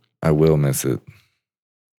 I will miss it.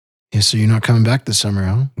 Yeah, so you're not coming back this summer,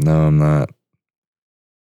 huh? No, I'm not.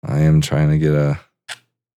 I am trying to get a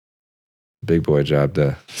big boy job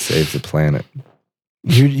to save the planet.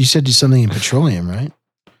 You said do something in petroleum, right?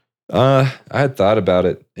 I had thought about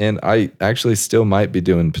it, and I actually still might be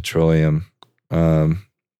doing petroleum.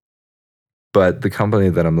 But the company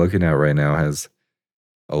that I'm looking at right now has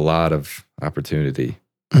a lot of opportunity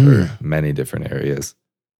Mm. for many different areas.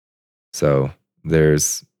 So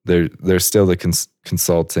there's still the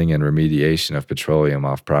consulting and remediation of petroleum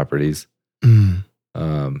off properties. Mm.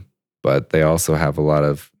 But they also have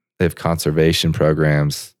they have conservation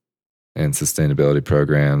programs and sustainability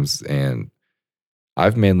programs. And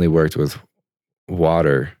I've mainly worked with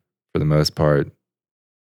water for the most part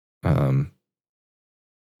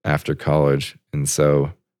after college. And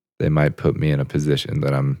so they might put me in a position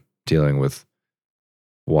that I'm dealing with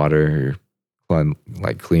water,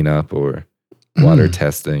 like cleanup or water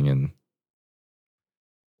testing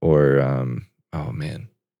oh man.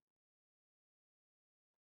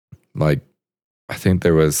 Like, I think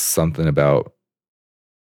there was something about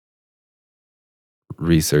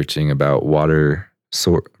researching about water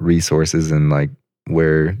resources and like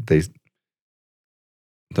where they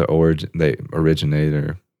originate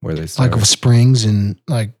or where they start. Like with springs and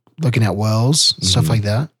like looking at wells, stuff like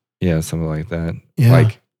that. Yeah, something like that. Yeah.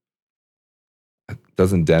 Like,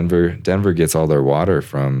 doesn't Denver gets all their water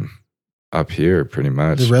from up here pretty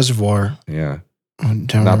much. The reservoir. Yeah.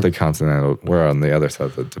 Denver. Not the continental. We're on the other side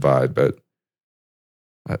of the divide, but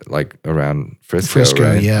like around Frisco,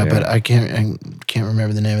 right? Yeah, but I can't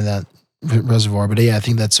remember the name of that reservoir. But yeah, I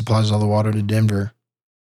think that supplies all the water to Denver.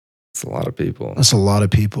 It's a lot of people. That's a lot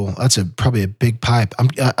of people. That's probably a big pipe.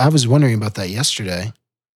 I was wondering about that yesterday.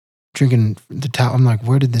 Drinking the towel. I'm like,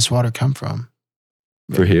 where did this water come from?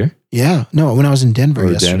 For here? Yeah. No, when I was in Denver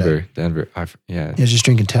yesterday. Denver. Yeah. Yeah, just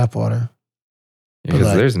drinking tap water.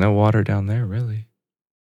 Because there's no water down there, really.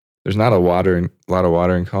 There's not a lot of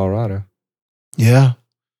water in Colorado. Yeah.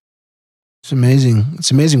 It's amazing.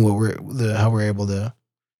 It's amazing how we're able to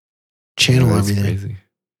channel everything. Crazy.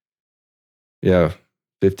 Yeah.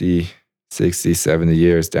 50, 60, 70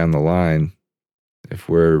 years down the line, if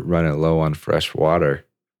we're running low on fresh water,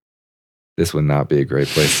 this would not be a great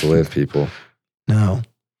place to live, people. No.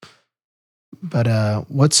 But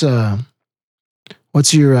what's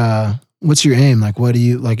your aim? Like, what do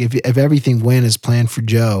you like if everything went as planned for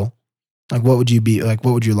Joe? Like, what would you be like?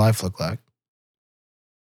 What would your life look like?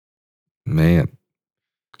 Man.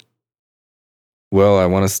 Well, I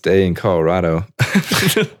want to stay in Colorado.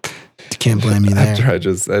 Can't blame you there. After I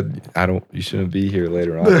just said, you shouldn't be here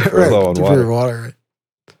later on if we're low on water.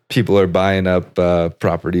 People are buying up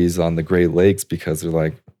properties on the Great Lakes because they're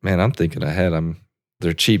like, man, I'm thinking ahead.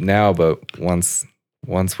 They're cheap now, but once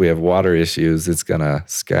we have water issues, it's gonna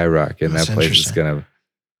skyrocket, and that place is gonna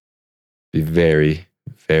be very,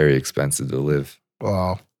 very expensive to live.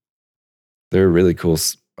 Wow. They're really cool.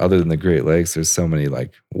 Other than the Great Lakes, there's so many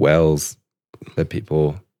like wells that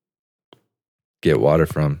people get water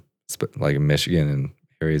from, like in Michigan and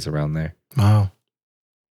areas around there. Wow.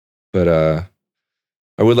 But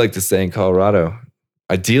I would like to stay in Colorado.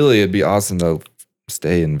 Ideally, it'd be awesome to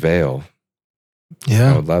stay in Vail.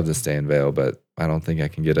 Yeah. I would love to stay in Vail, but I don't think I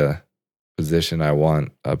can get a position I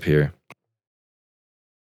want up here.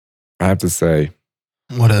 I have to say.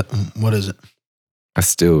 What is it? I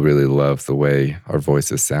still really love the way our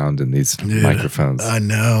voices sound in these microphones. I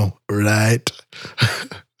know, right?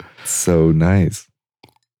 So nice.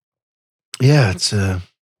 Yeah, it's a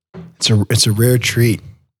rare treat.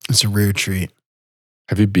 It's a rare treat.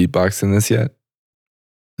 Have you beatboxed in this yet?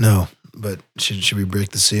 No, but should we break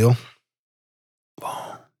the seal?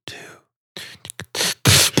 1, 2.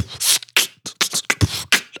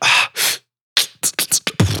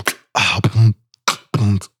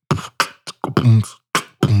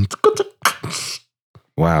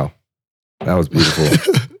 Wow, that was beautiful.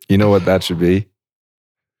 You know what that should be?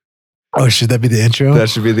 Oh, should that be the intro? That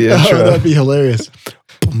should be the intro. Oh, that'd be hilarious.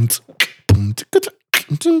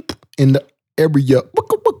 In the area.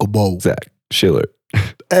 Zach Schiller.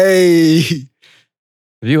 Hey.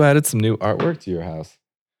 Have you added some new artwork to your house?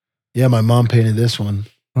 Yeah, my mom painted this one.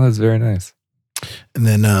 Oh, that's very nice. And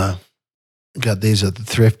then got these at the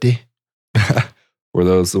Thrifty. Were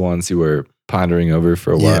those the ones you were pondering over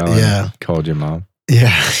for a while? Yeah. And called your mom?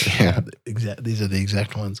 Yeah. Yeah. These are the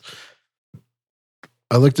exact ones.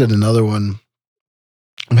 I looked at another one.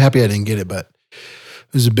 I'm happy I didn't get it, but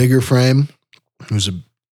it was a bigger frame. It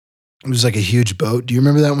was like a huge boat. Do you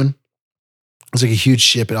remember that one? It was like a huge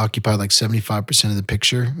ship. It occupied like 75% of the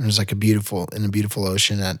picture. It was like a beautiful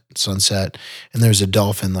ocean at sunset. And there's a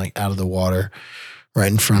dolphin like out of the water right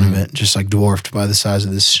in front of it, just like dwarfed by the size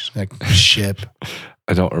of this like ship.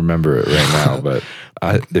 I don't remember it right now, but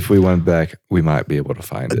if we went back, we might be able to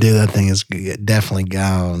find it. Dude, that thing is definitely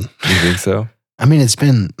gone. You think so? I mean, it's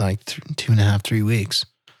been like 2.5, 3 weeks.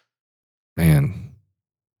 Man,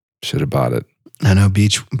 should have bought it. I know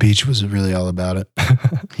Beach was really all about it.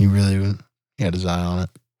 He had his eye on it.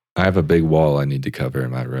 I have a big wall I need to cover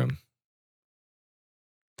in my room.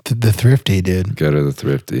 The thrifty, dude. Go to the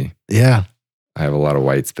thrifty. Yeah. I have a lot of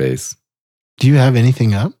white space. Do you have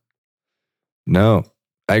anything up? No.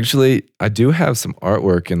 Actually, I do have some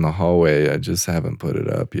artwork in the hallway. I just haven't put it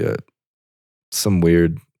up yet. Some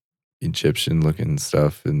weird Egyptian looking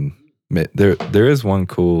stuff. And there is one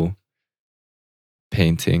cool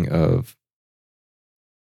painting of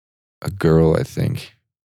a girl, I think.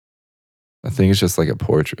 I think it's just like a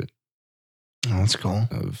portrait Oh, that's cool.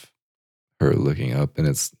 of her looking up, and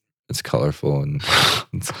it's colorful and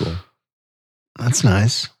it's cool. That's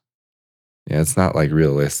nice. Yeah, it's not like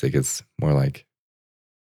realistic. It's more like,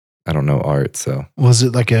 I don't know art. So Was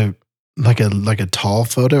it like a tall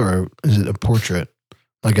photo, or is it a portrait?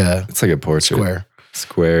 Like a it's like a portrait, square.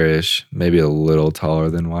 Squarish, maybe a little taller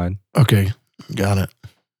than wide. Okay, got it.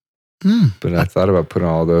 But I thought about putting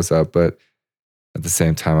all those up, but at the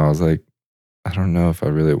same time, I was like, I don't know if I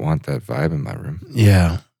really want that vibe in my room.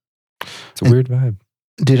 Yeah, It's a weird vibe.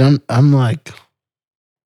 dude. I'm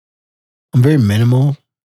very minimal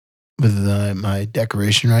with my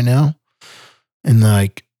decoration right now, and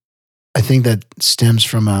like I think that stems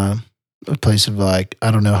from a place of like,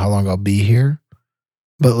 I don't know how long I'll be here,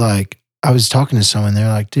 but like I was talking to someone, they're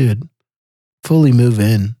like, dude, fully move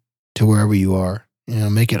in to wherever you are,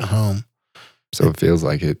 make it home. So it feels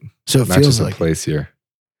like it. So it Not feels just like a place you're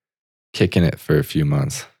kicking it for a few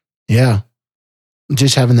months. Yeah.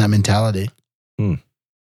 Just having that mentality. I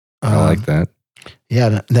like that.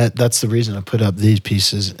 Yeah, that's the reason I put up these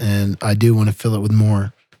pieces, and I do want to fill it with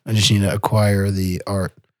more. I just need to acquire the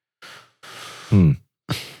art. I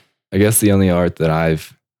guess the only art that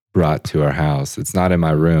I've brought to our house, it's not in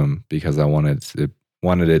my room because I wanted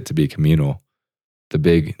it to be communal. The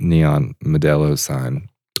big neon Modelo sign.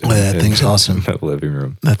 Oh, that thing's awesome. In the living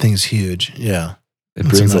room. That thing's huge. Yeah. It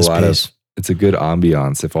brings a lot of, it's a good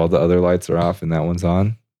ambiance. If all the other lights are off and that one's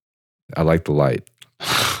on, I like the light.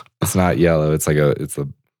 It's not yellow. It's like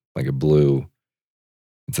a blue.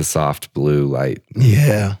 It's a soft blue light.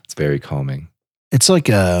 Yeah. It's very calming. It's like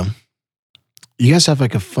you guys have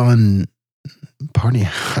like a fun party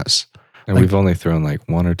house. And like, we've only thrown like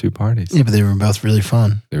one or two parties. Yeah, but they were both really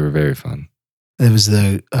fun. They were very fun. It was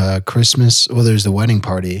the Christmas, well, there's the wedding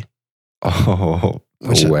party. Oh,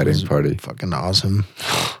 the wedding party. Fucking awesome.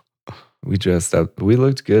 We dressed up. We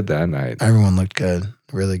looked good that night. Everyone looked good.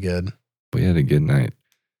 Really good. We had a good night.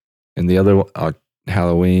 And the other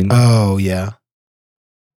Halloween. Oh, yeah.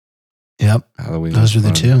 Yep. Halloween. Those were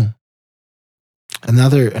the two.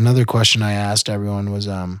 Another question I asked everyone was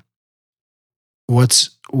what's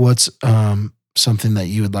something that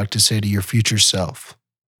you would like to say to your future self?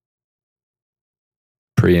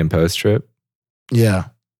 Pre and post trip? Yeah.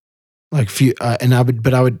 Like I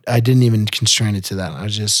didn't even constrain it to that. I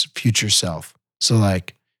was just future self. So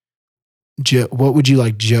like what would you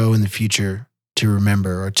like Joe in the future to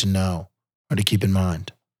remember or to know or to keep in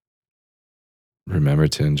mind? Remember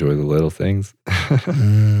to enjoy the little things. I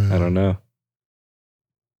don't know.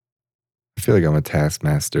 I feel like I'm a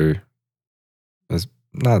taskmaster. It's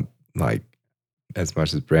not like as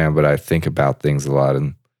much as Bram, but I think about things a lot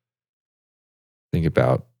and think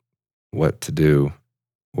about what to do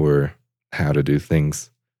or how to do things.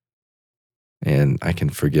 And I can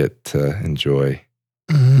forget to enjoy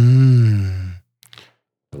the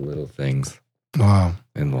little things. Wow.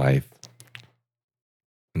 In life.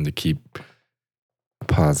 And to keep a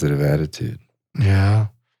positive attitude. Yeah.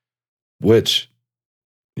 Which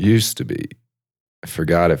used to be. I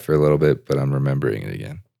forgot it for a little bit, but I'm remembering it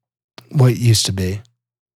again. What used to be?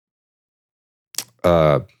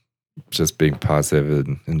 Just being positive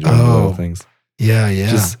and enjoying the little things. Yeah, yeah.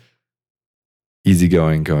 Just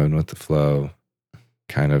easygoing, going with the flow,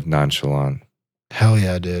 kind of nonchalant. Hell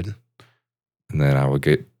yeah, dude. And then I would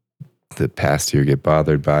get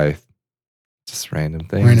bothered by just random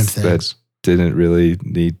things. That didn't really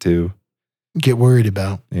need to get worried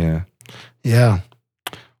about. Yeah. Yeah.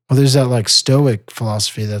 Well, there's that like stoic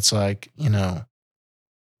philosophy that's like,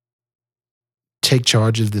 take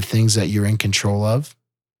charge of the things that you're in control of,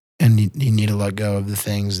 and you need to let go of the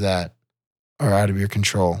things that are out of your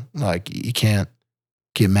control. Like you can't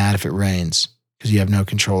get mad if it rains because you have no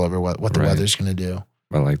control over what the weather's going to do.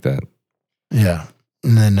 I like that. Yeah.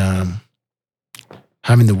 And then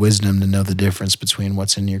having the wisdom to know the difference between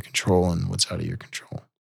what's in your control and what's out of your control.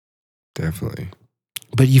 Definitely.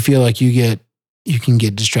 But you feel like you can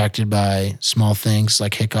get distracted by small things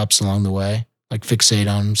like hiccups along the way, like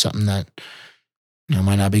fixate on something that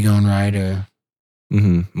might not be going right or.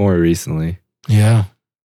 More recently. Yeah.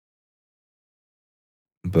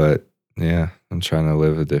 But yeah, I'm trying to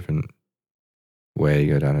live a different way,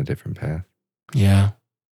 go down a different path. Yeah.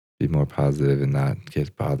 be more positive and not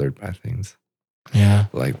get bothered by things Yeah.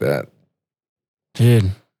 like that.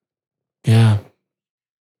 Dude. Yeah.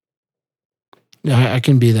 I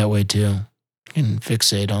can be that way too. I can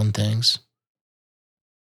fixate on things.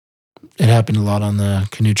 It happened a lot on the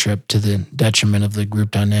canoe trip to the detriment of the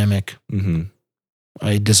group dynamic. Mm-hmm.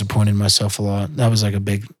 I disappointed myself a lot. That was a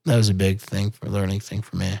big thing for learning thing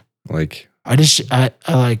for me. Like, I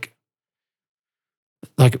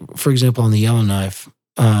like for example on the Yellowknife,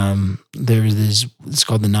 there was this, it's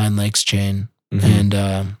called the 9 Lakes chain. mm-hmm.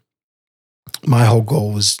 And my whole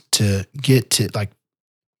goal was to get to like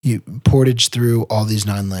you portage through all these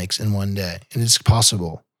 9 lakes in one day. And it's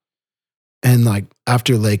possible. And like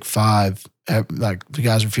after Lake 5, like the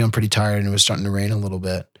guys were feeling pretty tired and it was starting to rain a little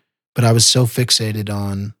bit. But I was so fixated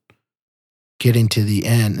on getting to the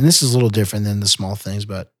end. And this is a little different than the small things,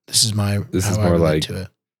 but this is how is I more relate like to it.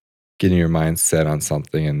 getting your mind set on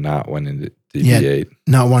something and not wanting to deviate.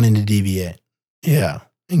 Not wanting to deviate. Yeah.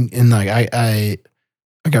 And like I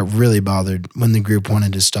got really bothered when the group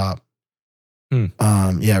wanted to stop.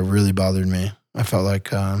 Yeah, it really bothered me. I felt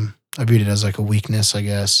like I viewed it as like a weakness, I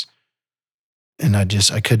guess. And I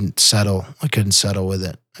couldn't settle. I couldn't settle with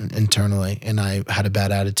it internally. And I had a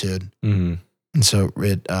bad attitude. Mm-hmm. And so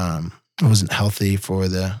it wasn't healthy for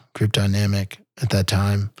the group dynamic at that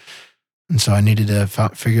time. And so I needed to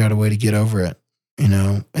figure out a way to get over it, you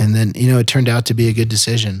know? And then, you know, it turned out to be a good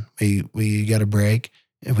decision. We got a break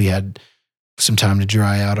and we had some time to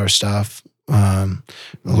dry out our stuff. A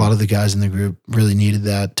lot of the guys in the group really needed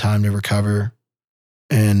that time to recover.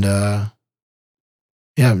 And,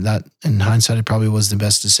 yeah, that in hindsight, it probably was the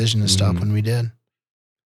best decision to stop when we did.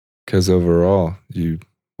 Because overall, we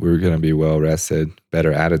were going to be well rested,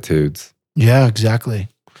 better attitudes. Yeah, exactly.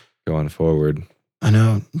 Going forward. I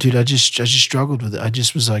know, dude. I just struggled with it. I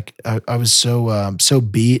just was like, I was so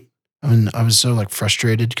beat. I mean, I was so like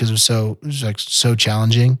frustrated because it was like so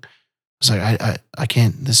challenging. I was like, I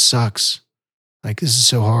can't. This sucks. Like this is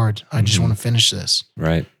so hard. I just want to finish this.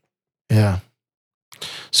 Right. Yeah.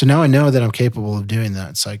 So now I know that I'm capable of doing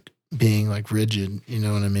that. It's like being like rigid. You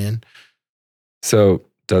know what I mean? So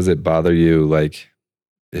does it bother you, like,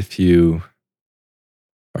 if you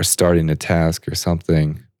are starting a task or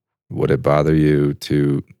something, would it bother you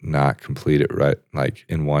to not complete it right, like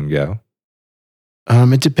in one go?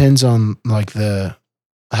 It depends on like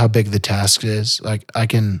how big the task is. Like I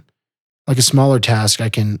can, like a smaller task, I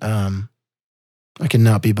can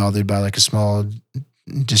not be bothered by like a small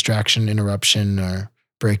distraction, interruption, or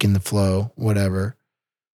break in the flow, whatever.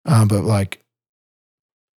 But like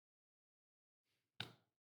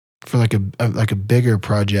for like a bigger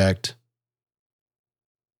project,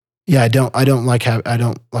 yeah, I don't like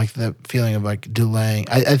the feeling of like delaying.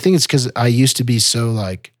 I think it's because I used to be so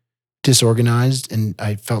like disorganized and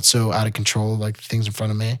I felt so out of control of like the things in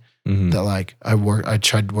front of me that like I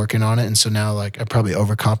tried working on it, and so now like I probably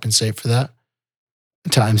overcompensate for that.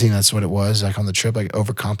 I think that's what it was like on the trip, like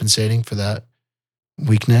overcompensating for that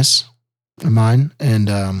weakness of mine.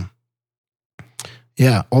 And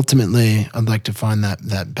yeah, ultimately I'd like to find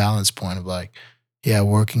that balance point of like, yeah,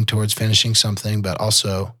 working towards finishing something, but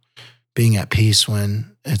also being at peace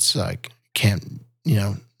when it's like can't, you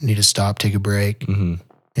know, need to stop, take a break.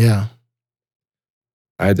 Yeah.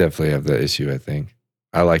 I definitely have that issue, I think.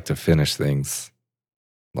 I like to finish things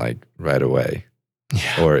like right away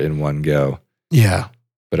or in one go. Yeah.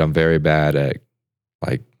 But I'm very bad at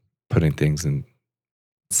like putting things in,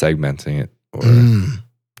 segmenting it or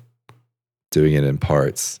doing it in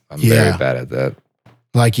parts. I'm very bad at that.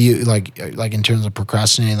 Like you, like in terms of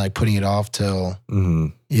procrastinating, like putting it off till,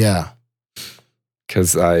 yeah.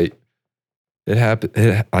 Because it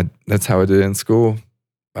happened. That's how I did it in school.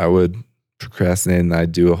 I would procrastinate and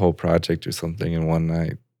I'd do a whole project or something in one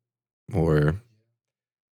night. Or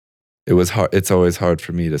it was hard. It's always hard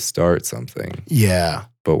for me to start something. Yeah.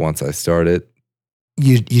 But once I start it,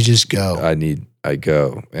 you just go. I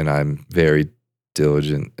go, and I'm very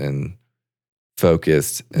diligent and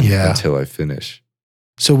focused until I finish.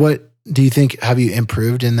 So what do you think, have you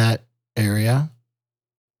improved in that area?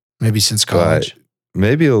 Maybe since college?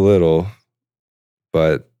 Maybe a little,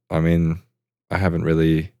 but I mean, I haven't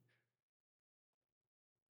really.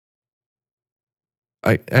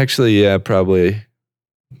 Probably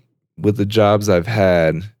with the jobs I've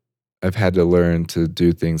had to learn to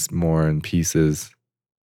do things more in pieces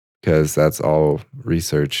because that's all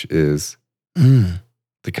research is.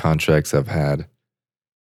 The contracts I've had.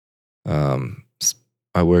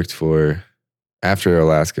 I worked after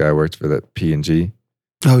Alaska, I worked for the P&G.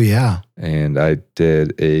 Oh, yeah. And I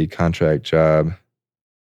did a contract job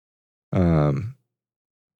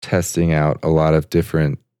testing out a lot of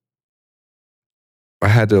different I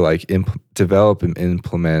had to like develop and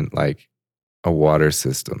implement like a water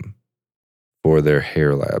system for their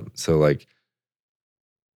hair lab. So like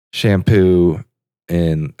shampoo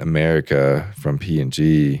in America from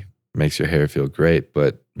P&G makes your hair feel great,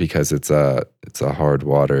 but because it's a hard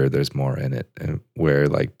water, there's more in it. And where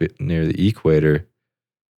like near the equator,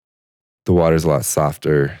 the water's a lot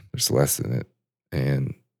softer. There's less in it,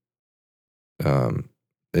 and um,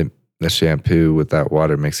 the shampoo with that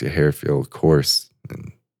water makes your hair feel coarse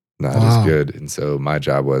and not as Wow. good. And so my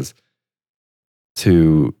job was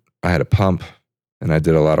I had a pump, and I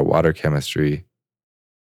did a lot of water chemistry,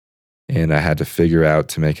 and I had to figure out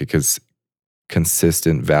to make it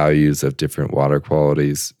consistent values of different water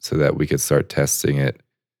qualities so that we could start testing it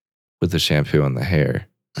with the shampoo and the hair.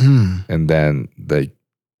 And then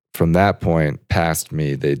from that point past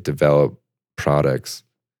me, they developed products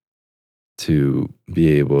to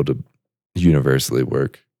be able to universally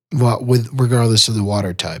work. Well, regardless of the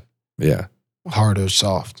water type, Yeah. hard or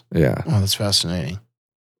soft. Yeah. Oh, that's fascinating.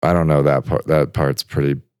 I don't know that part. That part's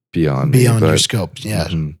pretty beyond your scope. Yeah.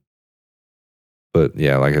 But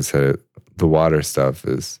yeah, like I said, the water stuff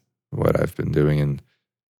is what I've been doing, and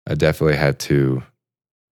I definitely had to.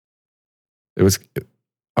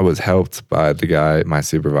 I was helped by the guy, my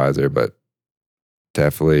supervisor, but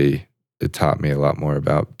definitely it taught me a lot more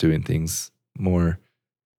about doing things more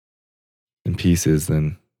in pieces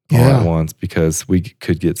than all at once, because we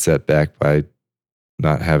could get set back by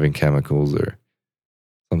not having chemicals or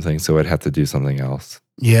something. So I'd have to do something else.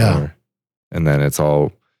 Yeah. And then it's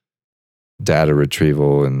all data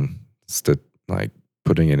retrieval and like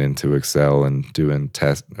putting it into Excel and doing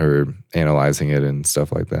test or analyzing it and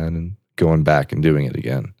stuff like that, and going back and doing it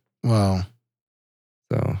again. Wow.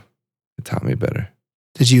 So it taught me better.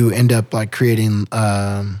 Did you end up like creating,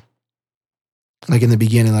 like in the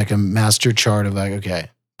beginning, like a master chart of like, okay,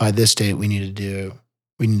 by this date we need to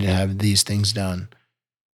have these things done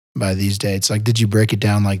by these dates? Like, did you break it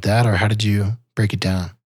down like that, or how did you break it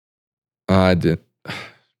down? I did.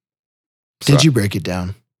 Did you break it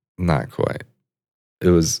down? Not quite. It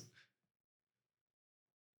was.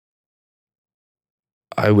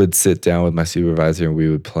 I would sit down with my supervisor and we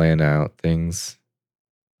would plan out things.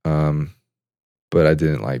 But I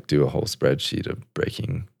didn't like do a whole spreadsheet of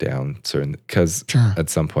breaking down certain, because at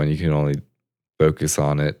some point you can only focus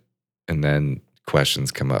on it, and then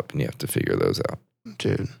questions come up and you have to figure those out.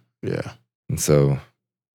 Dude, yeah. And so,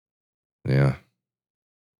 yeah,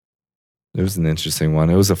 it was an interesting one.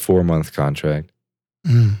 It was a 4-month contract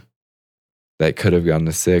that could have gone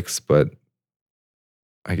to 6, but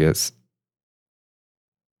I guess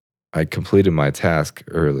I completed my task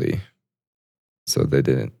early, so they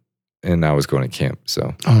didn't. And I was going to camp,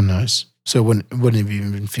 so. Oh, nice. So it wouldn't have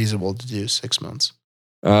even been feasible to do 6 months.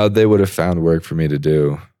 They would have found work for me to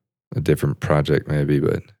do, a different project maybe,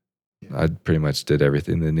 but I pretty much did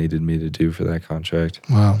everything they needed me to do for that contract.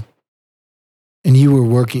 Wow. And you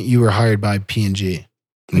were hired by P&G.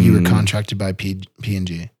 You were contracted by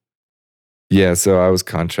P&G. Yeah, so I was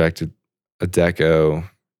contracted, Adecco,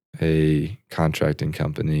 a contracting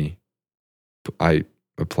company. I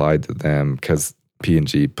applied to them because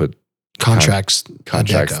P&G put contracts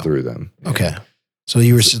through them. Yeah. Okay. So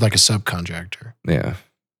you were like a subcontractor. Yeah.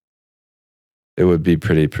 It would be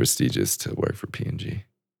pretty prestigious to work for P&G.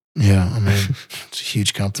 Yeah, I mean, it's a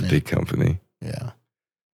huge company. It's a big company. Yeah.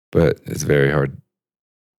 But it's very hard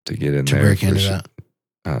to get in there. To break into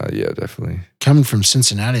that. Yeah, definitely. Coming from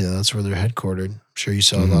Cincinnati, though, that's where they're headquartered. I'm sure you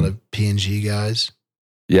saw a lot of P&G guys.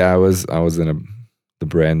 Yeah, I was in the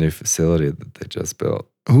brand new facility that they just built.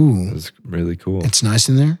 Ooh. It was really cool. It's nice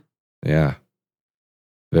in there? Yeah.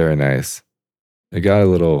 Very nice. It got a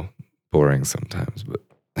little boring sometimes, but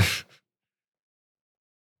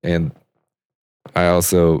and I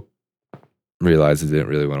also realized I didn't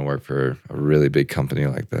really want to work for a really big company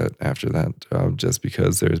like that after that job, just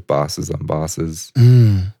because there's bosses on bosses,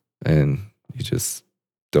 and you just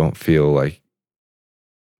don't feel like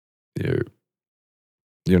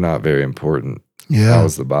you're not very important. Yeah. I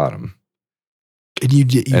was the bottom.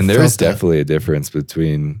 And there's definitely a difference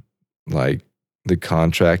between like the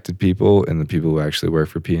contracted people and the people who actually work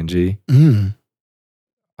for P&G.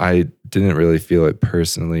 I didn't really feel it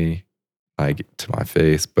personally, like to my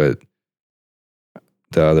face, but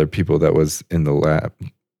the other people that was in the lab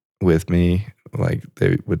with me, like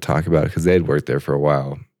they would talk about it because they'd worked there for a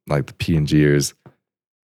while. Like the P&Gers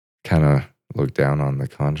kind of look down on the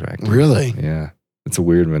contractors. Really? Yeah. It's a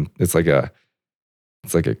weird one. It's like a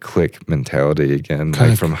clique mentality again,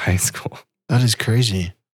 like from high school. That is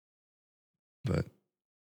crazy. But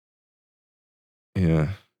yeah.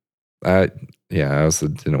 I also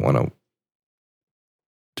didn't want to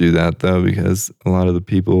do that though, because a lot of the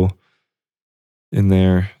people in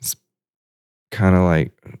there, it's kind of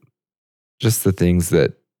like just the things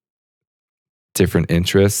that different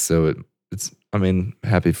interests. So it's, I mean,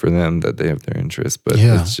 happy for them that they have their interests, but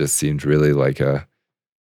Yeah. it just seemed really like a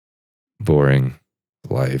boring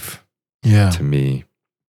life Yeah. to me,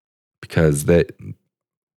 because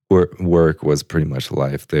work was pretty much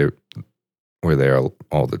life. They were there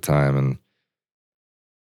all the time, and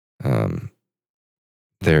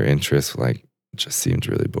their interests like just seemed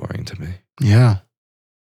really boring to me. Yeah.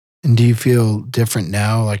 And do you feel different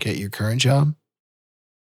now, like at your current job?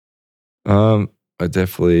 I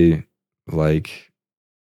definitely like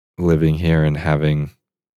living here and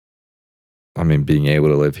being able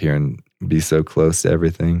to live here and be so close to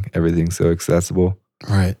everything. Everything's so accessible.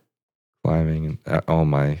 Right. Climbing and all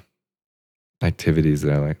my activities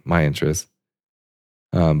that I like, my interests.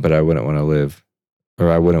 But I wouldn't want to live,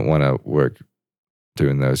 or I wouldn't want to work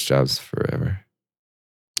doing those jobs forever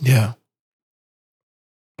Yeah.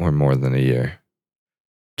 or more than a year,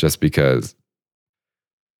 just because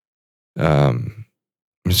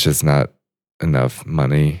it's just not enough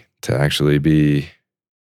money to actually be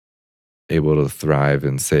able to thrive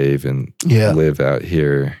and save and Yeah. live out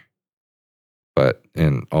here.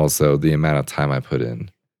 And also the amount of time I put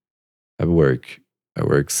in. I work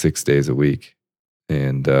 6 days a week,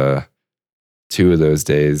 and 2 of those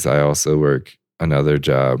days I also work another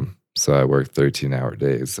job. So I work 13-hour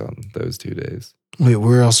days on those 2 days. Wait,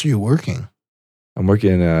 where else are you working? I'm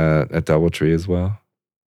working at Doubletree as well.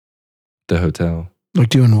 The hotel. Like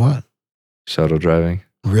doing what? Shuttle driving.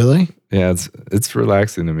 Really? Yeah, it's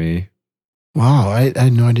relaxing to me. Wow. I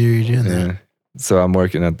had no idea you were doing that. Yeah. So I'm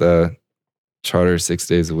working at the charter 6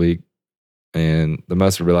 days a week. And the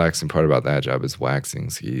most relaxing part about that job is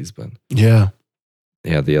waxing skis. But Yeah.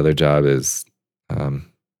 yeah, the other job is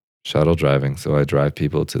shuttle driving. So I drive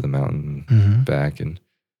people to the mountain and back. And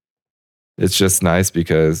it's just nice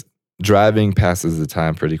because driving passes the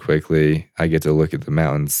time pretty quickly. I get to look at the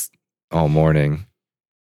mountains all morning.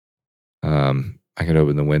 I can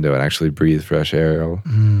open the window and actually breathe fresh air.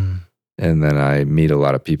 And then I meet a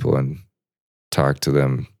lot of people and talk to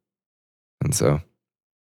them. And so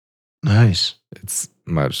Nice. it's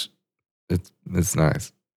nice.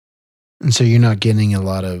 And so you're not getting a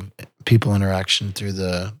lot of people interaction through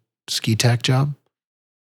the ski tack job?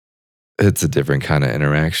 It's a different kind of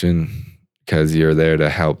interaction because you're there to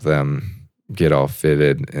help them get all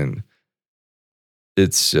fitted. And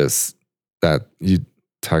it's just that you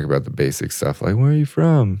talk about the basic stuff like, where are you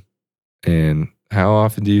from? And how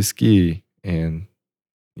often do you ski? And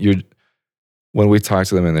when we talk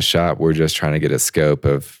to them in the shop, we're just trying to get a scope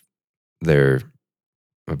of their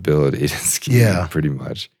ability to ski, pretty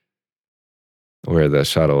much. Where the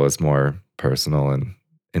shuttle is more personal and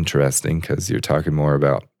interesting because you're talking more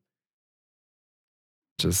about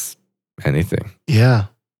just anything. Yeah.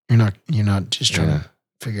 You're not just trying to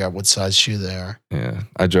figure out what size shoe they are. Yeah.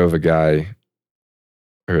 I drove a guy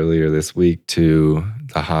earlier this week to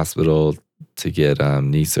the hospital to get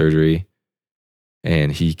knee surgery.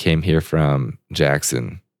 And he came here from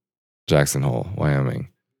Jackson Hole, Wyoming.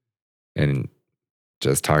 And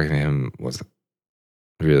just talking to him was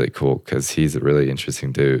really cool because he's a really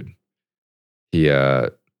interesting dude. He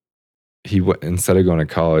instead of going to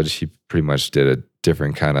college, he pretty much did a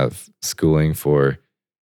different kind of schooling for.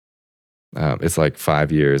 It's like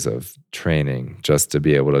 5 years of training just to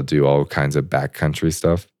be able to do all kinds of backcountry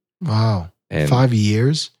stuff. Wow. And 5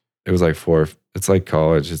 years? It was like 4. It's like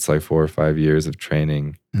college. It's like 4 or 5 years of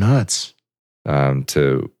training. Nuts.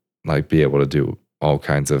 To like be able to do all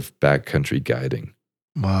kinds of backcountry guiding.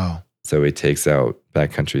 Wow. So he takes out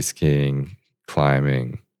backcountry skiing,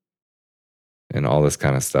 climbing, and all this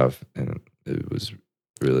kind of stuff. And it was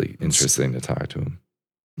really interesting to talk to him.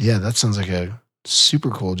 Yeah, that sounds like a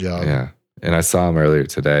super cool job. Yeah. And I saw him earlier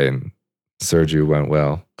today and surgery went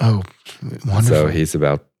well. Oh, wonderful. So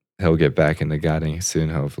he'll get back into guiding soon,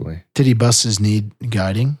 hopefully. Did he bust his knee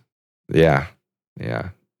guiding? Yeah. Yeah.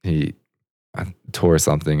 He tore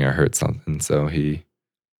something or hurt something. So he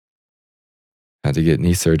had to get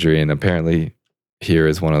knee surgery. And apparently here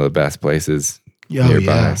is one of the best places nearby.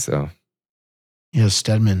 Yeah. So yeah,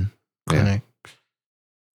 Stedman Clinic.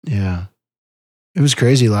 Yeah. It was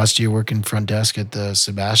crazy last year working front desk at the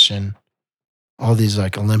Sebastian. All these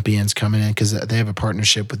like Olympians coming in because they have a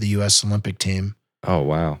partnership with the U.S. Olympic team. Oh,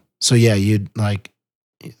 wow. So yeah,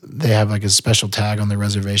 they have like a special tag on the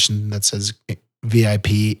reservation that says VIP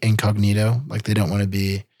incognito. Like they don't want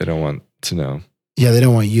to know. Yeah, they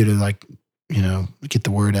don't want you to get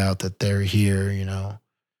the word out that they're here,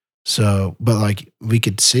 So, but like we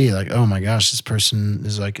could see, like, oh my gosh, this person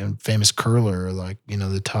is like a famous curler, or like, you know,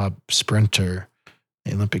 the top sprinter,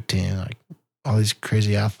 the Olympic team, like all these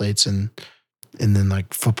crazy athletes, and then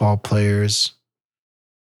like football players.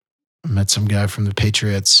 I met some guy from the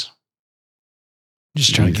Patriots,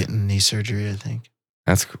 just trying to Jeez. get knee surgery, I think.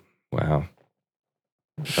 Wow.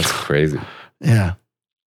 That's crazy. Yeah.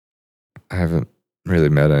 I haven't really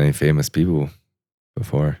met any famous people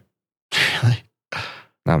before. Really?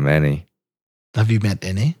 Not many. Have you met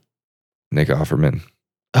any? Nick Offerman.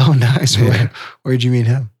 Oh, nice. Yeah. Where'd you meet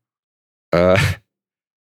him?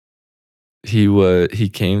 He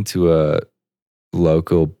came to a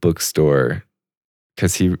local bookstore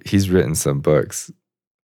because he's written some books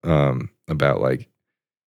about like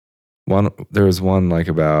there was one like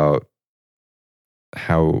about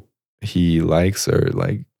how he likes, or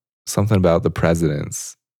like something about the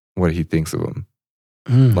presidents, what he thinks of them.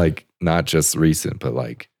 Like not just recent, but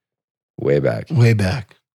like way back. Way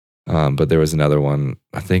back. But there was another one,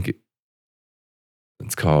 I think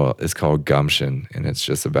it's called Gumption, and it's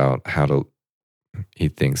just about how he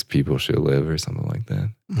thinks people should live or something like that.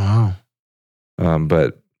 Wow.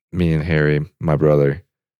 But me and Harry, my brother,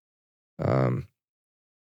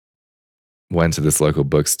 went to this local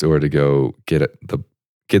bookstore to go get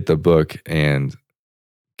the book and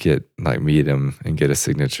meet him and get a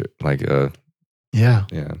signature, Yeah.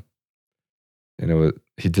 And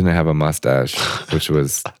he didn't have a mustache, which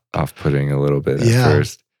was off-putting a little bit at Yeah.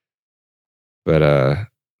 first. But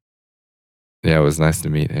it was nice to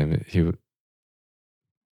meet him.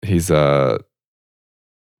 He's I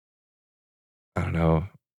don't know.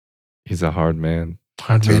 He's a hard man.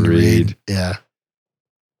 Hard man to read. Yeah.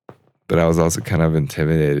 But I was also kind of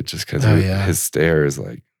intimidated just because his stare is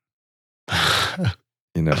like,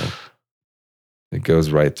 you know, it goes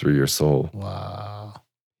right through your soul. Wow.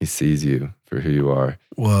 He sees you for who you are.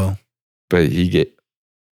 Whoa. But he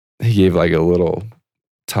gave like a little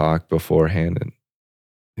talk beforehand,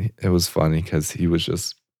 and it was funny because he was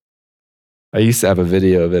just, I used to have a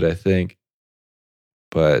video of it, I think,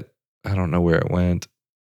 but I don't know where it went.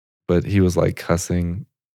 But he was like cussing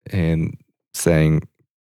and saying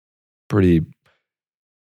pretty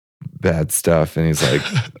bad stuff. And he's like,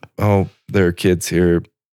 oh, there are kids here.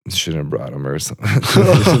 Shouldn't have brought them or something.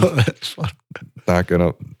 Not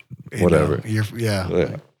gonna, whatever.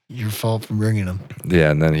 Your fault for bringing them.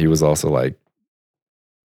 Yeah. And then he was also like,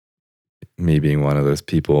 me being one of those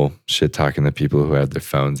people shit talking the people who had their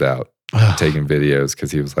phones out taking videos,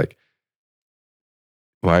 because he was like,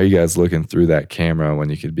 why are you guys looking through that camera when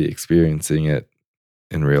you could be experiencing it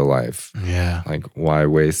in real life? Yeah. Like, why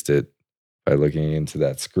waste it by looking into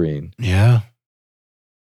that screen? Yeah.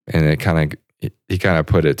 And he kind of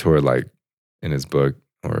put it toward like in his book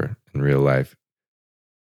or in real life.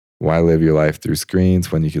 Why live your life through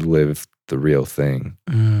screens when you could live the real thing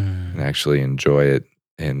and actually enjoy it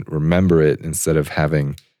and remember it, instead of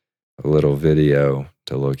having a little video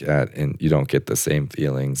to look at and you don't get the same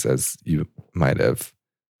feelings as you might have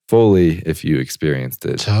fully if you experienced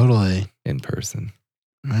it totally in person.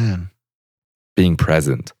 Man. Being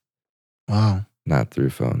present. Wow. Not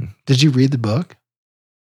through phone. Did you read the book?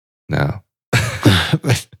 No.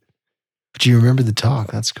 But you remember the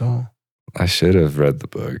talk. That's cool. I should have read the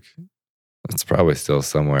book. It's probably still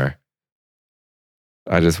somewhere.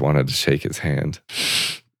 I just wanted to shake his hand.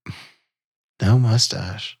 No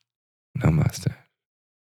mustache. No mustache.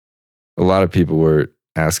 A lot of people were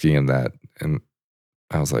asking him that, and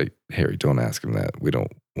I was like, Harry, don't ask him that. We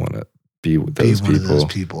don't want to be with those people. Of those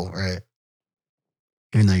people, right?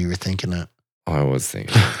 Even though you were thinking it. Oh, I was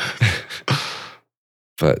thinking it.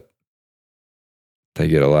 But they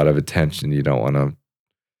get a lot of attention. You don't want to.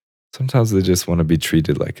 Sometimes they just want to be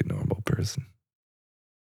treated like a normal person.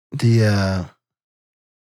 I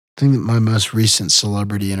think that my most recent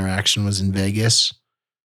celebrity interaction was in Vegas.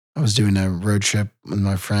 I was doing a road trip with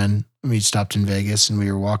my friend. We stopped in Vegas and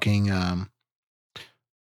we were walking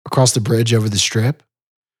across the bridge over the strip.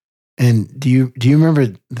 And do you remember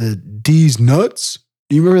the D's Nuts?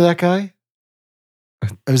 Do you remember that guy?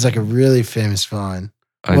 It was like a really famous vine.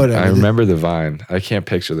 I remember the Vine. I can't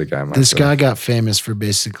picture the guy myself. This guy got famous for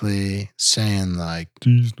basically saying like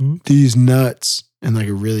these nuts in like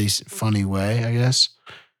a really funny way, I guess.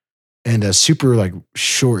 And a super like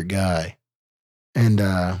short guy. And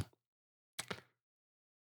I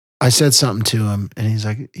said something to him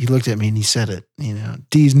and he looked at me and he said it,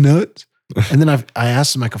 these nuts. And then I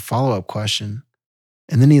asked him like a follow-up question.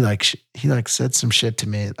 And then he said some shit to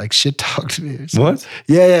me, like shit talked to me. Or something. What?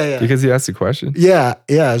 Yeah. Because he asked a question? Yeah.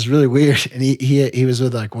 It was really weird. And he was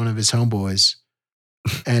with like one of his homeboys.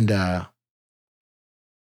 And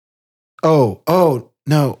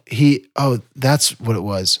no, that's what it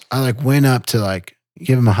was. I like went up to like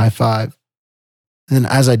give him a high five. And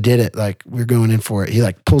then as I did it, like we are going in for it, he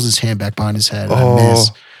like pulls his hand back behind his head and I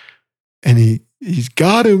miss. And he's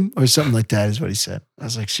got him or something like that is what he said. I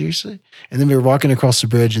was like, seriously? And then we were walking across the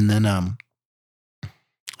bridge and then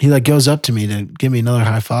he like goes up to me to give me another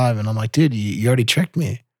high five. And I'm like, dude, you already tricked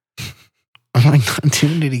me. I'm like, I'm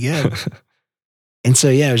doing it again. And so,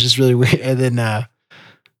 yeah, it was just really weird. And then,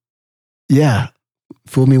 yeah,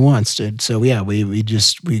 fooled me once, dude. So, yeah, we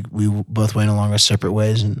both went along our separate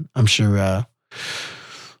ways. And I'm sure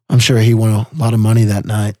he won a lot of money that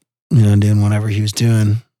night, doing whatever he was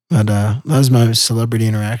doing. But that was my celebrity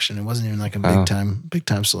interaction. It wasn't even like a big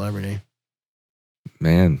time celebrity.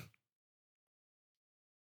 Man.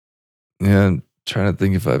 Yeah, I'm trying to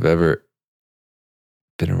think if I've ever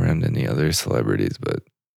been around any other celebrities, but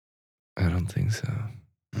I don't think so.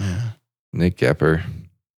 Yeah. Nick Gepper.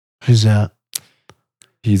 Who's that?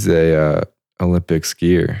 He's a Olympic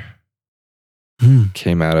skier.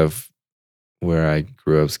 Came out of where I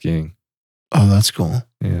grew up skiing. Oh, that's cool.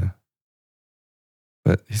 Yeah.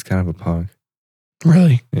 But he's kind of a punk.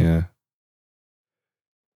 Really? Yeah.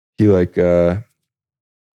 He like when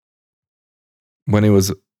it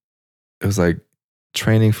was like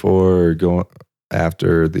training for or going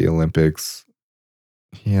after the Olympics,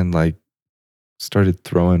 he had like started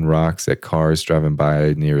throwing rocks at cars driving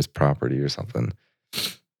by near his property or something.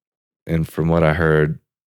 And from what I heard,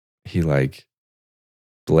 he like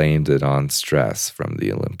blamed it on stress from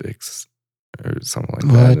the Olympics or something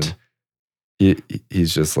like that. And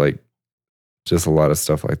he's just like, just a lot of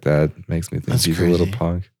stuff like that makes me think he's crazy. A little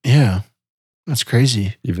punk. Yeah. That's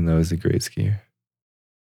crazy. Even though he's a great skier.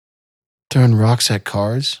 Throwing rocks at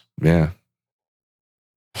cars? Yeah.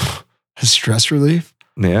 His stress relief?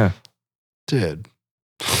 Yeah. Dude.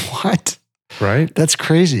 What? Right? That's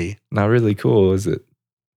crazy. Not really cool, is it?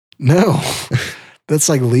 No. That's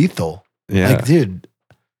like lethal. Yeah. Like, dude,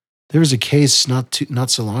 there was a case not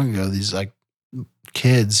so long ago, these like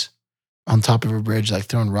kids on top of a bridge, like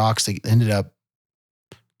throwing rocks. They ended up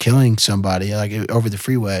killing somebody, like over the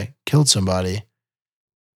freeway, killed somebody.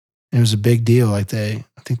 It was a big deal. Like I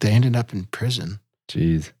think they ended up in prison.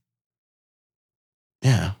 Jeez.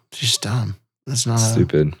 Yeah, it's just dumb. That's not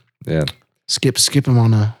stupid. Yeah. Skip him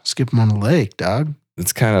on a lake, dog.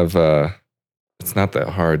 It's kind of it's not that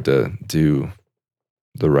hard to do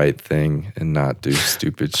the right thing and not do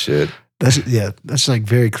stupid shit. That's like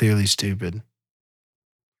very clearly stupid.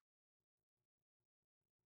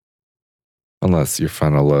 Unless your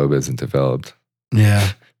frontal lobe isn't developed.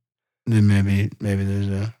 Yeah. Then maybe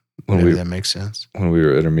there's that makes sense. When we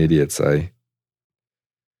were intermediates, I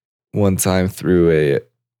one time threw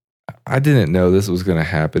I didn't know this was going to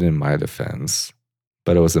happen in my defense,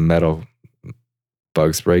 but it was a metal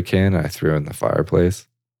bug spray can I threw in the fireplace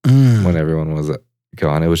when everyone was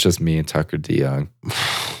gone. It was just me and Tucker DeYoung.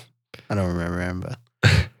 I don't remember him, but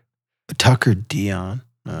Tucker DeYoung.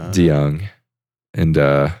 DeYoung. And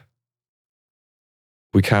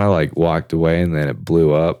we kind of like walked away and then it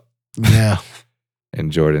blew up. Yeah. And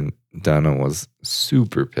Jordan Dunham was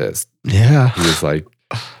super pissed. Yeah. He was like,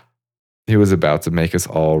 he was about to make us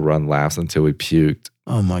all run laps until we puked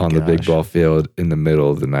on the big ball field in the middle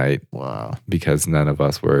of the night. Wow. Because none of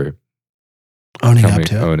us were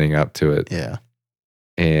owning up to it. Yeah.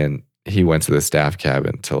 And he went to the staff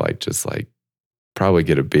cabin to just probably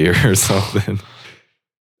get a beer or something.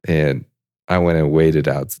 And I went and waited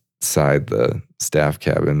outside the staff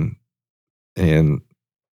cabin, and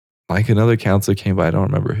like another counselor came by. I don't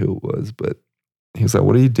remember who it was, but he was like,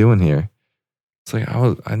 "What are you doing here?" It's like,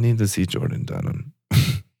 I need to see Jordan Dunham.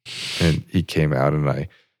 And he came out and I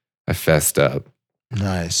fessed up.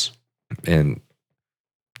 Nice. And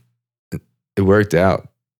it worked out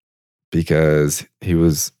because he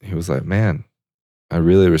was like, "Man, I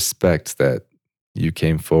really respect that you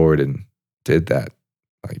came forward and did that.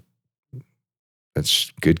 Like,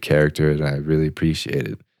 that's good character and I really appreciate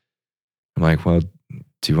it." I'm like, "Well,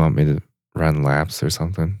 do you want me to run laps or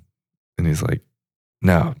something?" And he's like,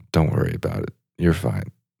 "No, don't worry about it. You're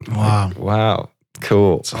fine." Wow. Like, wow.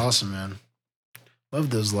 Cool. It's awesome, man. Love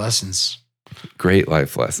those lessons. Great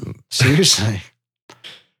life lesson. Seriously.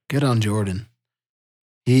 Good on Jordan.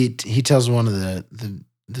 He tells one of the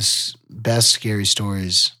best scary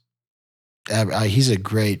stories ever. He's a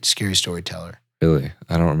great scary storyteller. Really?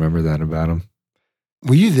 I don't remember that about him.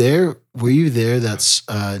 Were you there? That's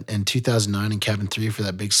in 2009 in cabin 3 for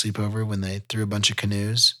that big sleepover when they threw a bunch of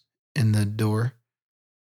canoes in the door?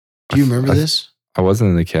 Do you remember this? I wasn't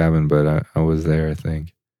in the cabin, but I was there, I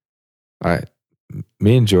think.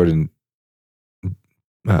 Me and Jordan,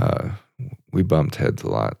 we bumped heads a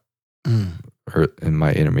lot. in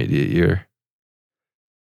my intermediate year.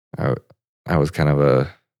 I was kind of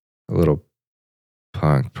a little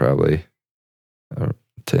punk probably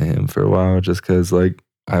to him for a while, just because like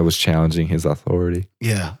I was challenging his authority.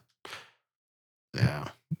 Yeah.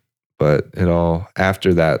 But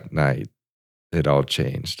after that night, it all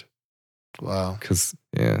changed. Wow. Because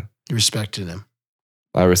you respected him.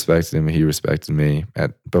 I respected him. He respected me.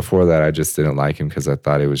 Before that, I just didn't like him because I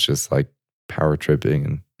thought it was just like power tripping,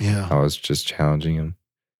 and I was just challenging him.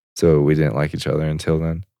 So we didn't like each other until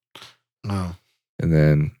then. No. And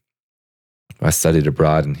then I studied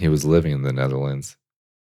abroad, and he was living in the Netherlands.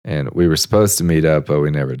 And we were supposed to meet up, but we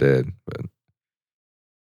never did. But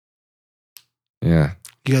yeah.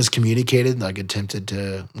 You guys communicated, like attempted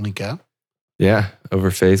to link up? Yeah,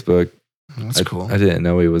 over Facebook. That's cool. I didn't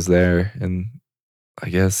know he was there, and I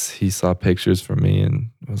guess he saw pictures from me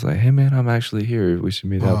and was like, "Hey man, I'm actually here. We should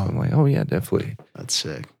meet up." I'm like, "Oh yeah, definitely." That's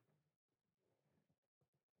sick.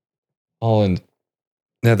 Holland,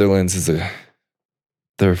 Netherlands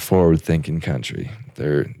they're a forward-thinking country.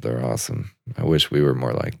 They're awesome. I wish we were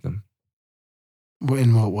more like them.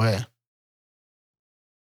 In what way?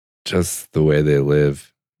 Just the way they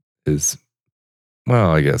live is,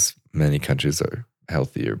 well, I guess many countries are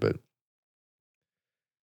healthier, but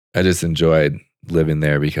I just enjoyed living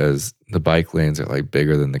there because the bike lanes are like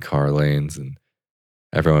bigger than the car lanes, and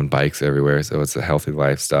everyone bikes everywhere. So it's a healthy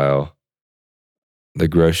lifestyle. The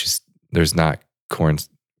groceries, there's not corn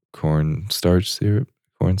syrup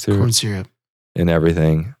in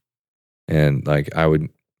everything. And like I would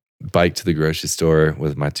bike to the grocery store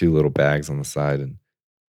with my 2 little bags on the side, and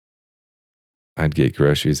I'd get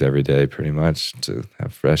groceries every day pretty much to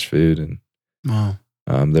have fresh food.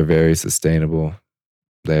 And they're very sustainable.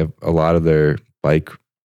 They have a lot of their bike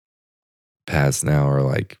paths now are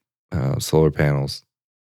like solar panels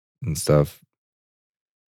and stuff.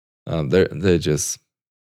 They're just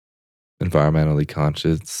environmentally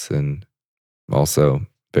conscious and also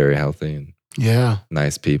very healthy and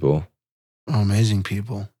nice people. Oh, amazing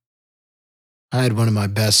people. I had one of my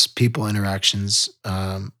best people interactions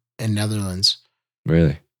in Netherlands.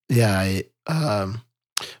 Really? Yeah.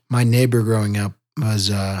 My neighbor growing up was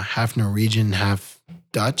half Norwegian, half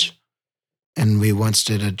Dutch. And we once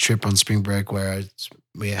did a trip on spring break where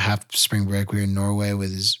we half spring break, we were in Norway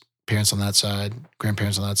with his parents on that side,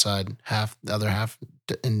 grandparents on that side, the other half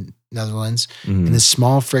in Netherlands, in this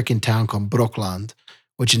small freaking town called Brookland,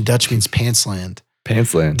 which in Dutch means pantsland.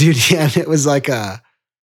 Pantsland. Dude, yeah, it was like a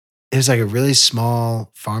really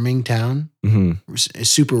small farming town,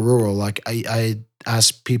 super rural. Like I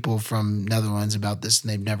asked people from Netherlands about this, and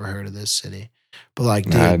they've never heard of this city. But like,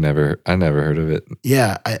 dude, I never heard of it.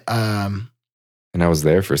 Yeah, and I was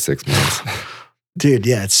there for 6 months. Dude,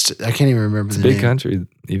 yeah, I can't even remember it's the a big name. country,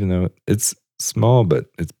 even though it's small, but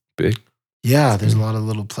it's big. Yeah, there's a lot of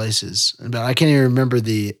little places, but I can't even remember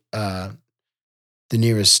the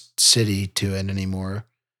nearest city to it anymore.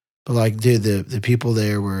 But like, dude, the people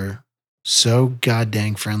there were so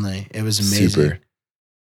goddamn friendly. It was amazing. Super.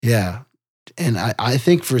 Yeah, and I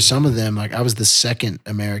think for some of them, like I was the second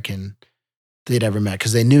American they'd ever met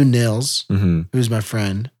because they knew Nils, who was my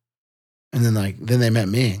friend. And then they met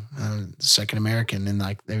me, the second American, and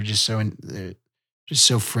like they were just so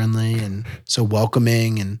friendly and so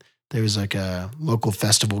welcoming. And there was like a local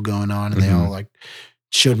festival going on, and they all like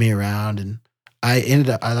showed me around. And I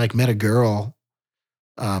like met a girl,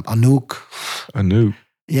 Anouk. Anouk.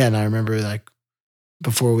 Yeah, and I remember like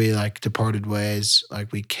before we like departed ways,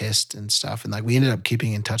 like we kissed and stuff, and like we ended up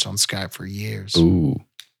keeping in touch on Skype for years. Ooh,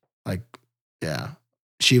 like yeah,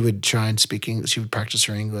 she would try and she would practice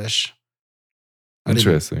her English.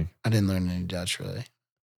 Interesting. I didn't learn any Dutch, really.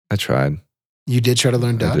 I tried. You did try to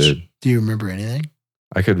learn Dutch? I did. Do you remember anything?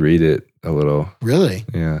 I could read it a little. Really?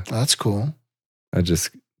 Yeah. Oh, that's cool. It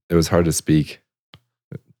was hard to speak.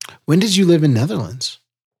 When did you live in Netherlands?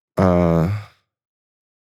 My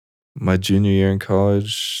junior year in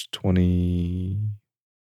college,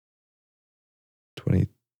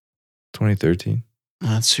 2013. Oh,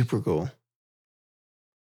 that's super cool.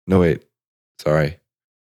 No, wait. Sorry.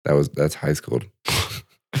 That's high school.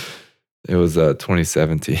 It was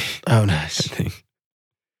 2017. Oh, nice. I think.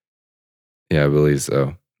 Yeah, I believe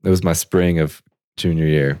so. It was my spring of junior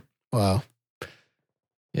year. Wow.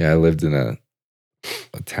 Yeah, I lived in a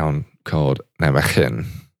town called Nijmegen.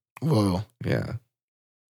 Whoa. Yeah.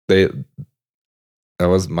 It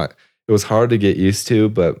was hard to get used to,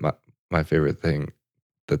 but my favorite thing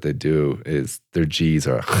that they do is their G's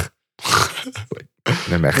are like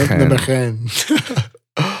Nijmegen.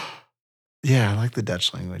 Yeah, I like the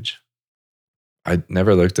Dutch language. I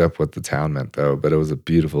never looked up what the town meant though, but it was a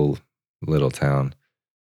beautiful little town.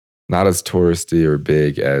 Not as touristy or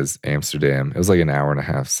big as Amsterdam. It was like an hour and a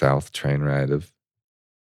half south train ride of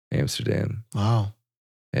Amsterdam. Wow.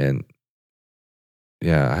 And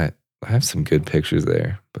yeah, I have some good pictures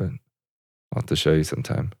there, but I'll have to show you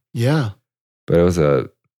sometime. Yeah. But it was a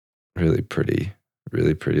really pretty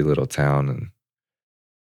little town.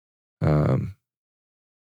 And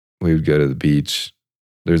we would go to the beach.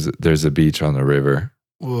 There's a beach on the river.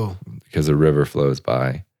 Whoa. Because a river flows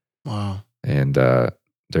by. Wow. And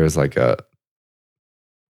there's like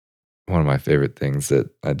one of my favorite things that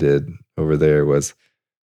I did over there was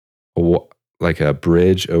like a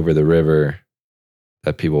bridge over the river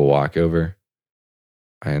that people walk over.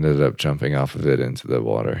 I ended up jumping off of it into the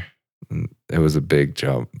water. And it was a big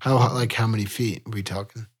jump. How many feet are we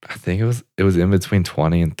talking? I think it was in between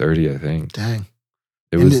 20 and 30, I think. Dang.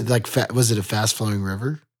 Was it a fast flowing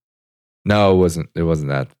river? No, it wasn't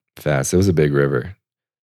that fast. It was a big river.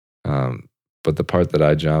 But the part that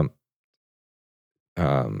I jumped,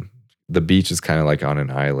 the beach is kind of like on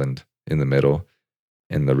an island in the middle,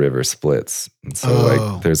 and the river splits. And so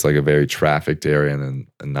like there's like a very trafficked area and then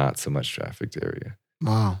a not so much trafficked area.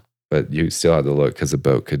 Wow. But you still had to look because a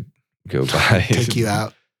boat could go by. Take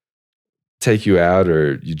you out,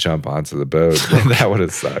 or you jump onto the boat. That would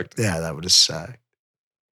have sucked. Yeah, that would have sucked.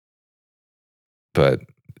 But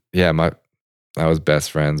yeah, I was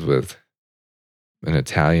best friends with an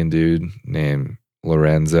Italian dude named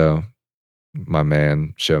Lorenzo. My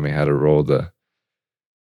man showed me how to roll the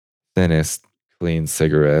thinnest clean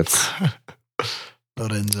cigarettes.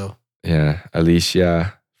 Lorenzo. Yeah.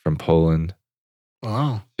 Alicia from Poland.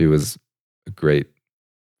 Wow. She was a great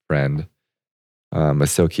friend. I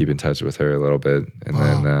still keep in touch with her a little bit. And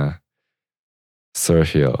then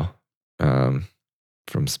Sergio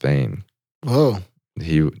from Spain. Whoa.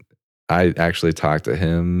 I actually talked to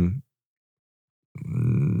him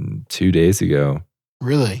 2 days ago.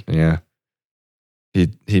 Really? Yeah.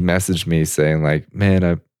 He messaged me saying like,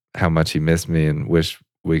 man, how much he missed me and wish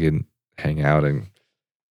we could hang out and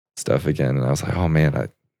stuff again. And I was like, oh man, I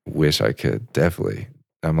wish I could. Definitely.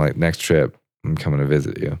 I'm like, next trip, I'm coming to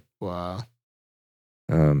visit you. Wow.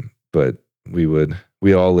 But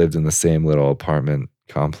we all lived in the same little apartment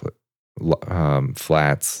complex,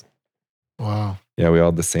 flats. Wow. Yeah, we all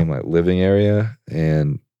had the same like living area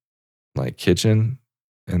and like kitchen,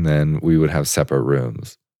 and then we would have separate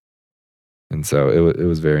rooms. And so it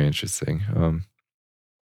was very interesting.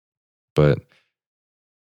 But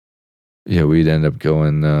yeah, we'd end up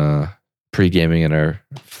going pre-gaming in our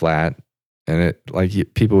flat, and it like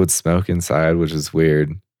people would smoke inside, which is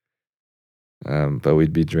weird. But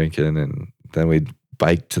we'd be drinking, and then we'd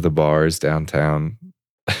bike to the bars downtown.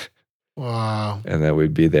 Wow. And then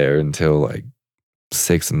we'd be there until like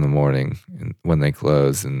 6 a.m. when they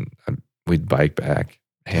close, and we'd bike back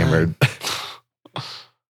hammered.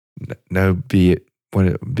 No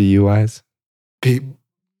BUIs?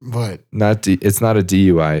 What? It's not a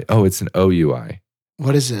DUI. Oh, it's an OUI.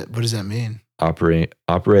 What is it? What does that mean?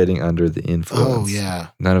 Operating under the influence. Oh, yeah.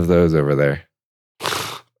 None of those over there.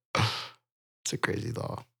 It's a crazy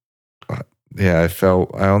law. Yeah,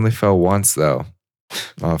 I only fell once though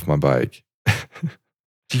off my bike.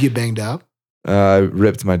 Did you get banged up? I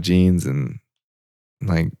ripped my jeans and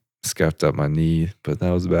like scuffed up my knee, but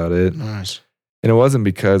that was about it. Nice. And it wasn't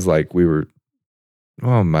because like it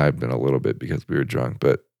might have been a little bit because we were drunk,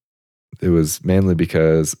 but it was mainly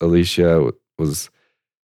because Alicia was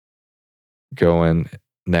going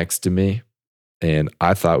next to me and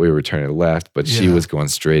I thought we were turning left, but she was going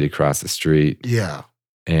straight across the street. Yeah.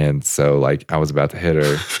 And so like I was about to hit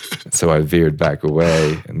her. So I veered back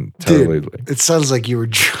away and totally. Dude, it sounds like you were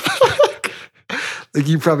drunk. Like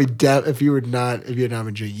you probably, if you had not been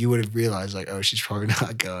drinking, you would have realized like, oh, she's probably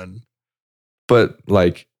not going. But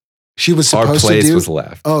like she was supposed our place to was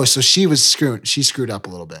left. Oh, so she screwed up a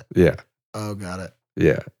little bit. Yeah. Oh, got it.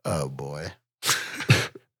 Yeah. Oh boy.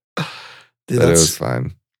 Dude, it was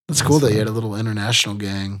fine. That's cool that you had a little international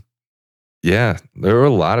gang. Yeah. There were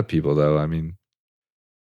a lot of people though. I mean,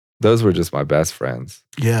 those were just my best friends.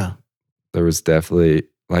 Yeah. There was definitely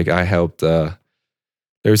like I helped there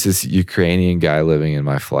was this Ukrainian guy living in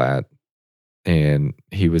my flat and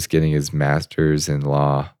he was getting his master's in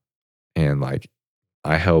law and like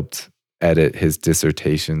I helped edit his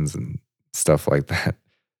dissertations and stuff like that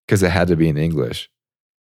because it had to be in English.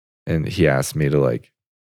 And he asked me to like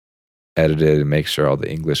edit it and make sure all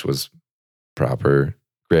the English was proper,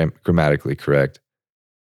 grammatically correct.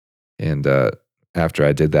 And after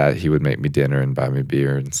I did that, he would make me dinner and buy me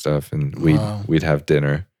beer and stuff, and we'd have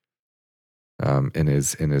dinner in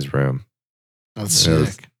his room. That's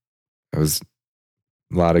sick. It was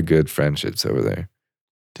a lot of good friendships over there.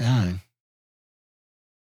 Dang.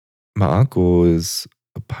 My uncle is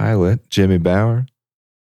a pilot, Jimmy Bowers.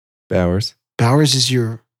 Bowers is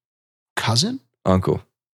your cousin? Uncle.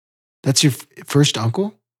 That's your first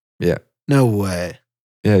uncle? Yeah. No way.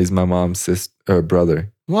 Yeah, he's my mom's sister or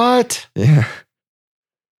brother. What? Yeah.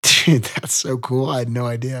 Dude, that's so cool. I had no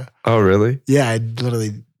idea. Oh, really? Yeah, I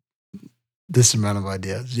literally this amount of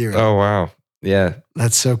idea. Zero. Oh, wow. Yeah.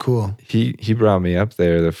 That's so cool. He brought me up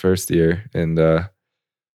there the first year, and I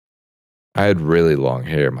had really long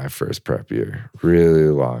hair my first prep year. Really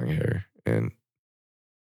long hair. And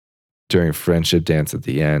during friendship dance at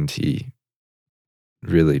the end, he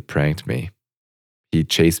really pranked me. He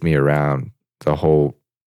chased me around the whole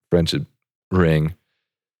friendship ring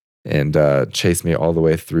and chased me all the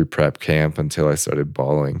way through prep camp until I started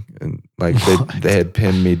bawling. And like they had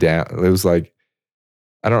pinned me down. It was like,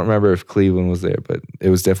 I don't remember if Cleveland was there, but it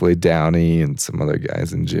was definitely Downey and some other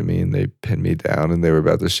guys and Jimmy, and they pinned me down and they were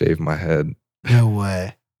about to shave my head. No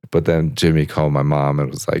way. But then Jimmy called my mom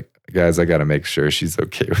and was like, guys, I got to make sure she's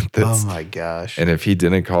okay with this. Oh my gosh. And if he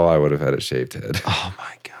didn't call, I would have had a shaved head. Oh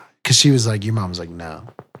my God. Because she was like, your mom was like, no.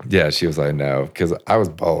 Yeah, she was like, no, because I was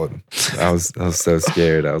bawling. I was so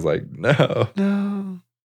scared. I was like, no. No.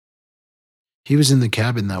 He was in the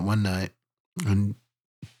cabin that one night. And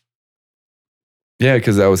Yeah,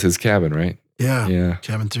 because that was his cabin, right? yeah. Yeah.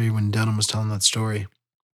 Cabin 3 when Dunham was telling that story.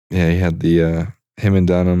 Yeah, he had the him and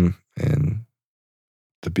Dunham and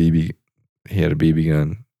the BB. He had a BB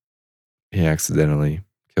gun. He accidentally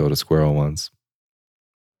killed a squirrel once.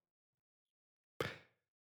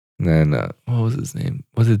 And then what was his name?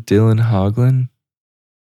 Was it Dylan Hoagland?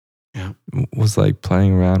 Yeah. Was like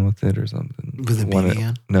playing around with it or something. With a BB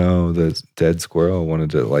gun? No, the dead squirrel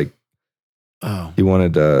wanted to like. Oh. He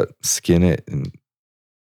wanted to skin it and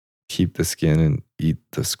keep the skin and eat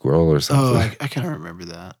the squirrel or something. Oh, I kind of remember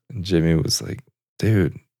that. And Jimmy was like,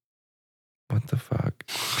 dude, what the fuck?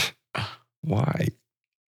 Why?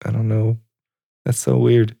 I don't know. That's so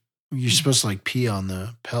weird. You're supposed to like pee on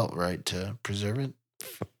the pelt, right, to preserve it?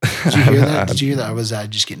 Did you hear that? Did you hear that? Or was I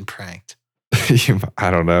just getting pranked?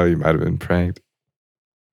 I don't know. You might have been pranked.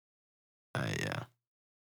 Yeah.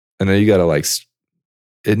 And then you got to like,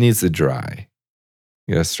 it needs to dry.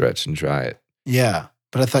 You got to stretch and dry it. Yeah.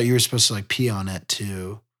 But I thought you were supposed to like pee on it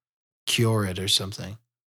to cure it or something.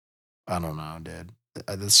 I don't know, dude.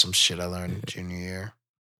 That's some shit I learned in junior year.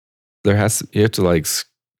 You have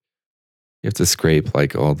to scrape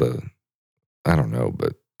like all the, I don't know,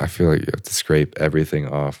 but I feel like you have to scrape everything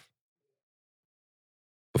off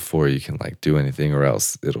before you can like do anything, or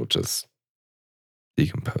else it'll just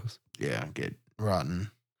decompose. Yeah, get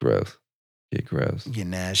rotten. Gross. Get gross. Get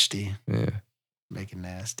nasty. Yeah. Make it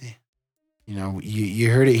nasty. You know, you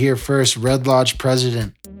heard it here first. Red Lodge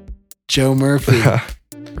president, Joe Murphy.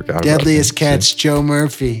 Deadliest Catch, Joe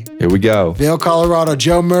Murphy. Here we go. Vail, Colorado,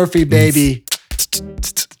 Joe Murphy, baby.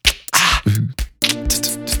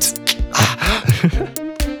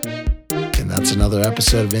 And that's another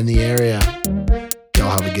episode of In the Area. Y'all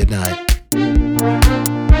have a good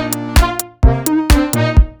night.